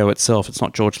studio itself. It's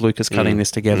not George Lucas cutting this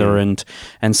together and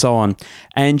so on.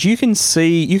 And you can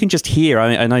just hear.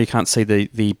 I know you can't see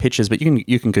the pictures, but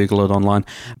you can Google it online.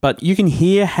 But you can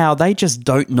hear how they just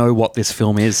don't know what this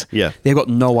film is. Yeah. They've got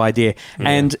no idea.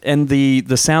 And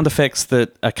the sound effects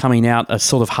that are coming out are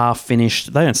sort of half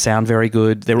finished. They don't sound very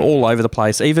good. They're all over the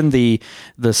place. Even the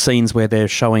scenes where they're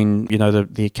showing, you know,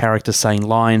 the characters saying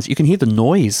lines, you can hear the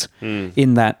noise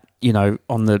in that, you know,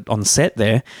 on the set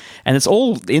there, and it's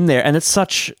all in there, and it's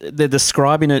they're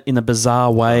describing it in a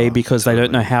bizarre way because they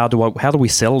don't know how do we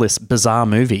sell this bizarre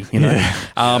movie, you know,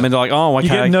 and they're like, oh, okay, You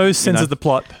get no sense know. of the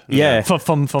plot, Yeah.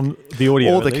 from the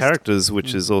audio, Or at the least. characters,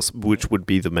 which would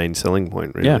be the main selling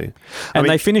point, really. Yeah, I and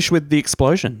mean, they finish with the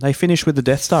explosion. They finish with the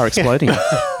Death Star exploding.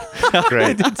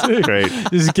 great, great.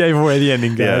 Just gave away the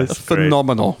ending, Yeah. guys.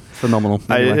 Phenomenal.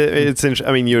 Anyway. It's interesting.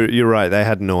 I mean, you're right. They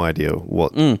had no idea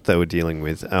what they were dealing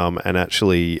with, and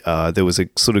actually, there was a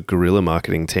sort of guerrilla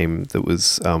marketing team that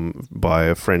was by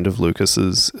a friend of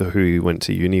Lucas's who he went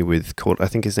to uni with. Called, I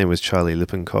think his name was Charlie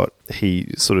Lippincott. He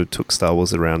sort of took Star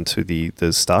Wars around to the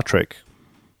Star Trek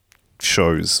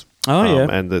shows. Oh, yeah.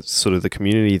 And the sort of the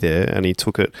community there, and he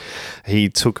took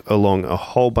along a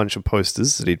whole bunch of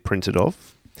posters that he'd printed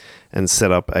off, and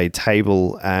set up a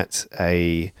table at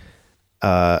a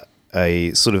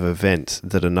sort of event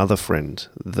that another friend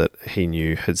that he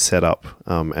knew had set up,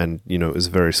 and you know it was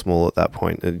very small at that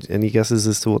point. Any guesses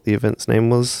as to what the event's name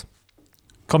was?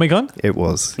 Comic-Con? It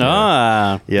was.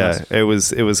 Nice. It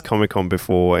was Comic-Con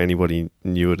before anybody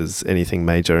knew it as anything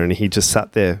major, and he just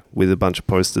sat there with a bunch of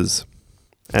posters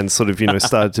and sort of, you know,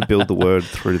 started to build the word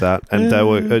through that, and they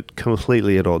were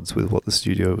completely at odds with what the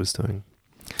studio was doing.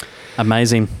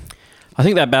 Amazing. I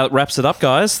think that about wraps it up,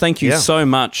 guys. Thank you Yeah. so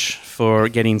much for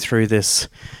getting through this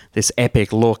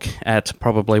epic look at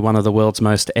probably one of the world's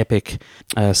most epic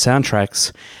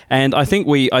soundtracks. And I think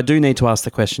I do need to ask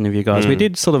the question of you guys. We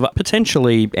did sort of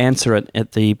potentially answer it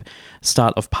at the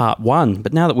start of part 1,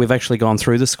 but now that we've actually gone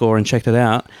through the score and checked it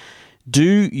out, do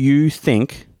you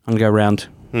think, I'm going to go around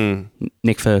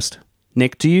Nick first.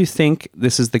 Nick, do you think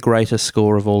this is the greatest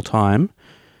score of all time,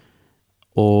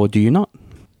 or do you not?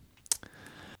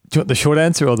 Do you want the short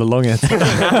answer or the long answer?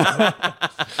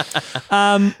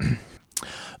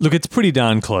 Look, it's pretty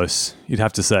darn close, you'd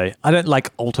have to say. I don't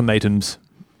like ultimatums,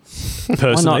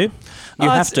 personally. You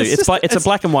have to. It's a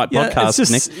black and white podcast, it's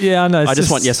just, Nick. Yeah, I know. I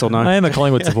just want yes or no. I am a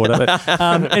Collingwood supporter.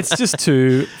 But, it's just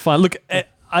too fun. Look,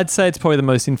 I'd say it's probably the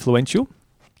most influential.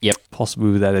 Yep.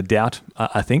 Possibly without a doubt,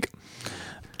 I think.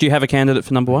 Do you have a candidate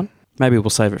for number 1? Maybe we'll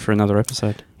save it for another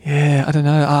episode. Yeah, I don't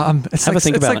know. It's Have a like,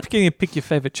 think it's about like it. getting to pick your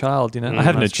favourite child, you know. I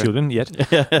haven't had that's true. children yet.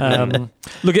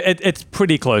 Look, it's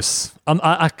pretty close.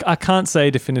 I can't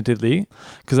say definitively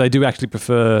because I do actually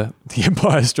prefer The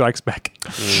Empire Strikes Back.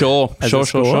 Sure. as a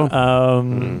score.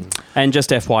 And just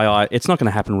FYI, it's not going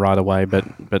to happen right away, but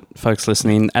folks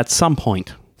listening, at some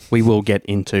point we will get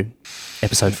into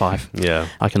episode 5. Yeah.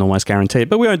 I can almost guarantee it,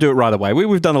 but we won't do it right away.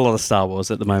 We've done a lot of Star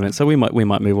Wars at the moment, so we might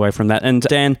move away from that. And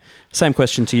Dan, same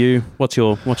question to you. What's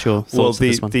your thoughts Well, of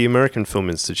this one? the American Film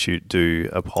Institute do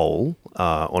a poll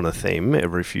on a theme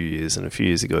every few years, and a few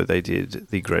years ago they did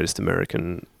the greatest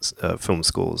American film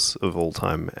scores of all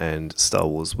time, and Star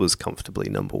Wars was comfortably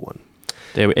number 1.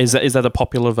 Is that a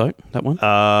popular vote, that one?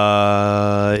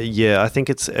 Yeah, I think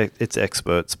it's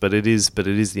experts, but it is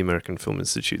the American Film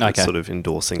Institute that's Okay. sort of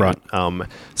endorsing Right. it.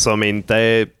 So I mean,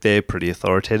 they're pretty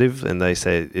authoritative, and they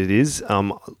say it is.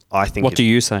 I think. What do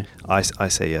you say? I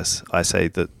say yes. I say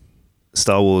that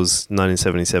Star Wars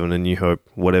 1977, A New Hope,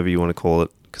 whatever you want to call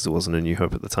it, because it wasn't A New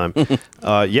Hope at the time.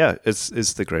 Yeah, it's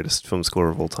the greatest film score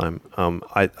of all time.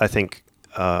 I think.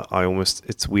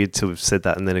 It's weird to have said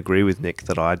that and then agree with Nick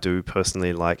that I do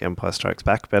personally like Empire Strikes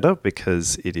Back better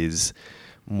because it is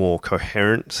more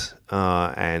coherent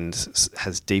and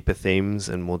has deeper themes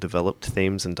and more developed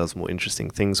themes and does more interesting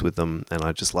things with them, and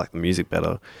I just like the music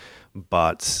better.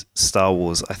 But Star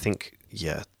Wars, I think,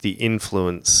 the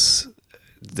influence...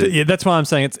 that's why I'm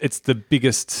saying it's the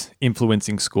biggest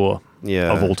influencing score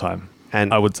of all time,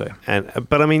 and I would say.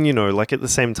 But I mean, you know, like at the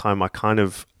same time, I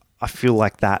feel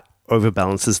like that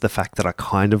overbalances the fact that I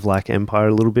kind of like Empire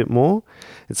a little bit more.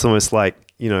 It's almost like,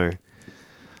 you know,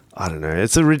 I don't know.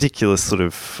 It's a ridiculous sort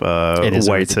of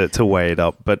way to weigh it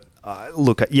up. But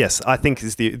Look, yes, I think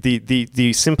is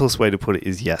the simplest way to put it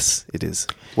is yes, it is.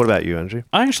 What about you, Andrew?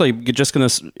 I actually just going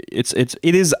to.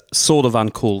 It is sort of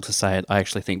uncool to say it. I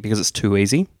actually think because it's too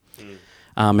easy,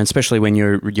 and especially when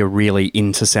you're really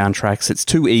into soundtracks, it's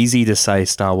too easy to say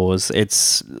Star Wars.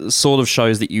 It's sort of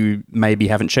shows that you maybe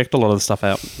haven't checked a lot of the stuff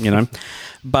out, you know.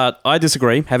 But I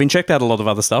disagree, having checked out a lot of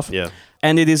other stuff. Yeah.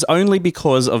 And it is only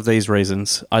because of these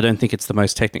reasons. I don't think it's the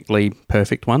most technically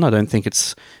perfect one. I don't think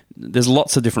it's... There's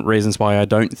lots of different reasons why I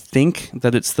don't think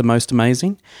that it's the most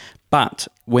amazing. But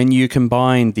when you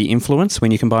combine the influence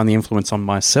on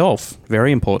myself,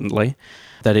 very importantly,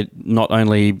 that it not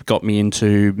only got me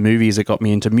into movies, it got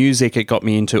me into music, it got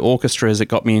me into orchestras, it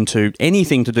got me into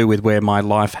anything to do with where my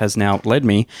life has now led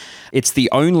me. It's the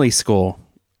only score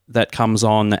that comes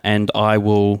on and I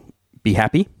will be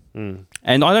happy.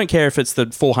 And I don't care if it's the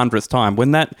 400th time.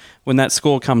 When that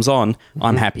score comes on,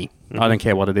 I'm happy. I don't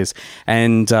care what it is.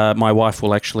 And my wife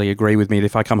will actually agree with me that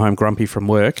if I come home grumpy from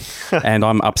work and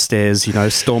I'm upstairs,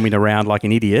 storming around like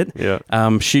an idiot,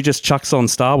 she just chucks on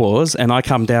Star Wars and I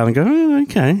come down and go, oh,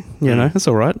 okay, that's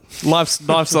all right. Life's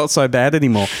not so bad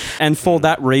anymore. And for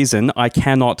that reason, I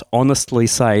cannot honestly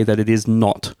say that it is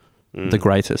not the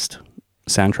greatest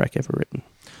soundtrack ever written.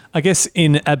 I guess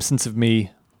in absence of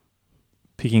me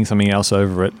picking something else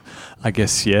over it, I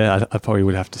guess, I probably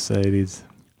would have to say it is.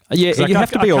 Yeah, you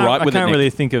have to be all right with it. I can't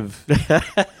really think of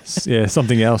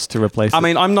something else to replace it. I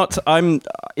mean,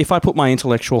 if I put my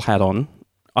intellectual hat on,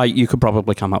 you could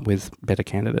probably come up with better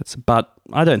candidates, but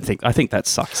I think that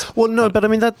sucks. Well, no, but I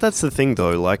mean, that's the thing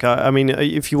though. Like, I mean,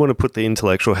 if you want to put the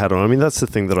intellectual hat on, I mean, that's the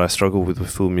thing that I struggle with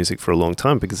film music for a long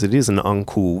time because it is an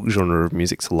uncool genre of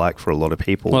music to like for a lot of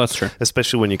people. Well, that's true.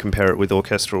 Especially when you compare it with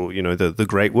orchestral, the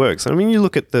great works. I mean, you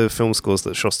look at the film scores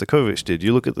that Shostakovich did,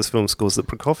 you look at the film scores that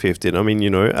Prokofiev did. I mean,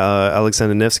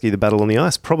 Alexander Nevsky, The Battle on the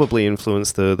Ice, probably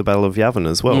influenced the Battle of Yavin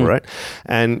as well, right?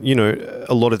 And,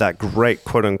 a lot of that great,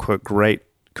 quote unquote, great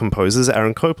composers,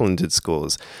 Aaron Copland did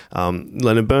scores,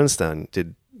 Leonard Bernstein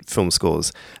did film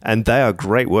scores, and they are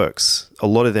great works. A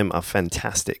lot of them are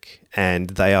fantastic, and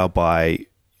they are by,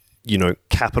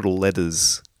 capital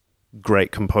letters,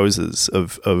 great composers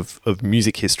of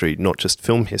music history, not just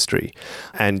film history.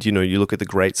 And, you look at the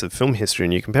greats of film history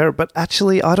and you compare it, but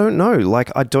actually, I don't know.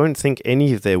 Like, I don't think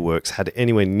any of their works had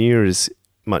anywhere near as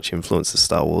much influence as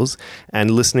Star Wars, and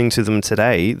listening to them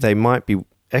today, they might be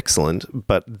excellent,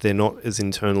 but they're not as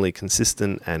internally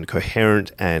consistent and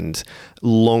coherent and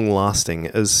long-lasting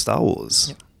as Star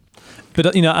Wars.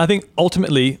 But, I think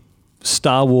ultimately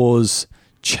Star Wars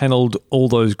channeled all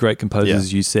those great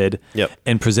composers you said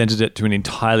and presented it to an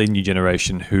entirely new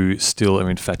generation who still are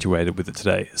infatuated with it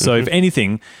today. So if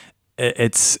anything,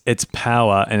 its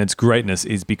power and its greatness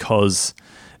is because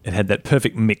it had that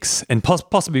perfect mix, and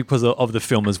possibly because of the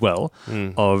film as well,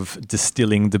 of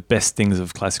distilling the best things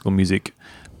of classical music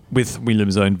with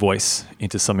Williams' own voice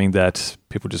into something that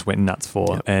people just went nuts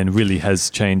for and really has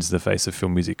changed the face of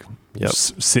film music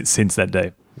since that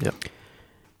day. Yep.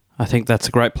 I think that's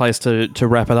a great place to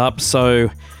wrap it up. So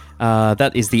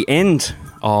that is the end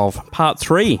of part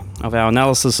 3 of our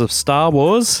analysis of Star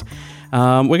Wars.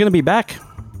 We're going to be back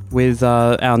with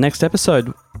our next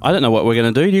episode. I don't know what we're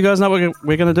going to do. Do you guys know what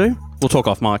we're going to do? We'll talk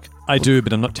off mic. I do,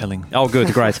 but I'm not telling. Oh,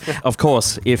 good, great. Of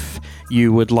course, if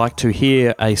you would like to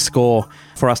hear a score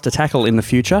for us to tackle in the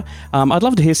future, I'd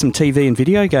love to hear some TV and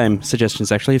video game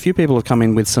suggestions, actually. A few people have come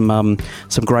in with some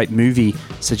great movie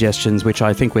suggestions, which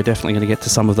I think we're definitely going to get to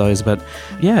some of those. But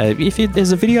yeah,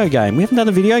 there's a video game. We haven't done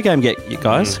a video game yet, you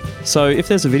guys. So if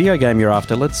there's a video game you're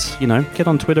after, let's, get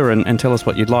on Twitter and tell us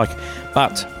what you'd like.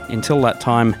 But until that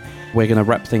time, we're going to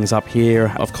wrap things up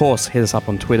here. Of course, hit us up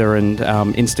on Twitter and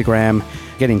Instagram.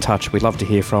 Get in touch. We'd love to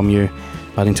hear from you.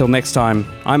 But until next time,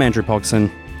 I'm Andrew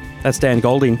Pogson. That's Dan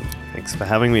Golding. Thanks for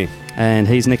having me. And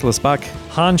he's Nicholas Buck.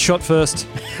 Han shot first.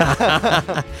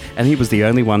 And he was the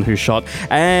only one who shot.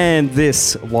 And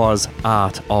this was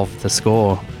Art of the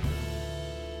Score.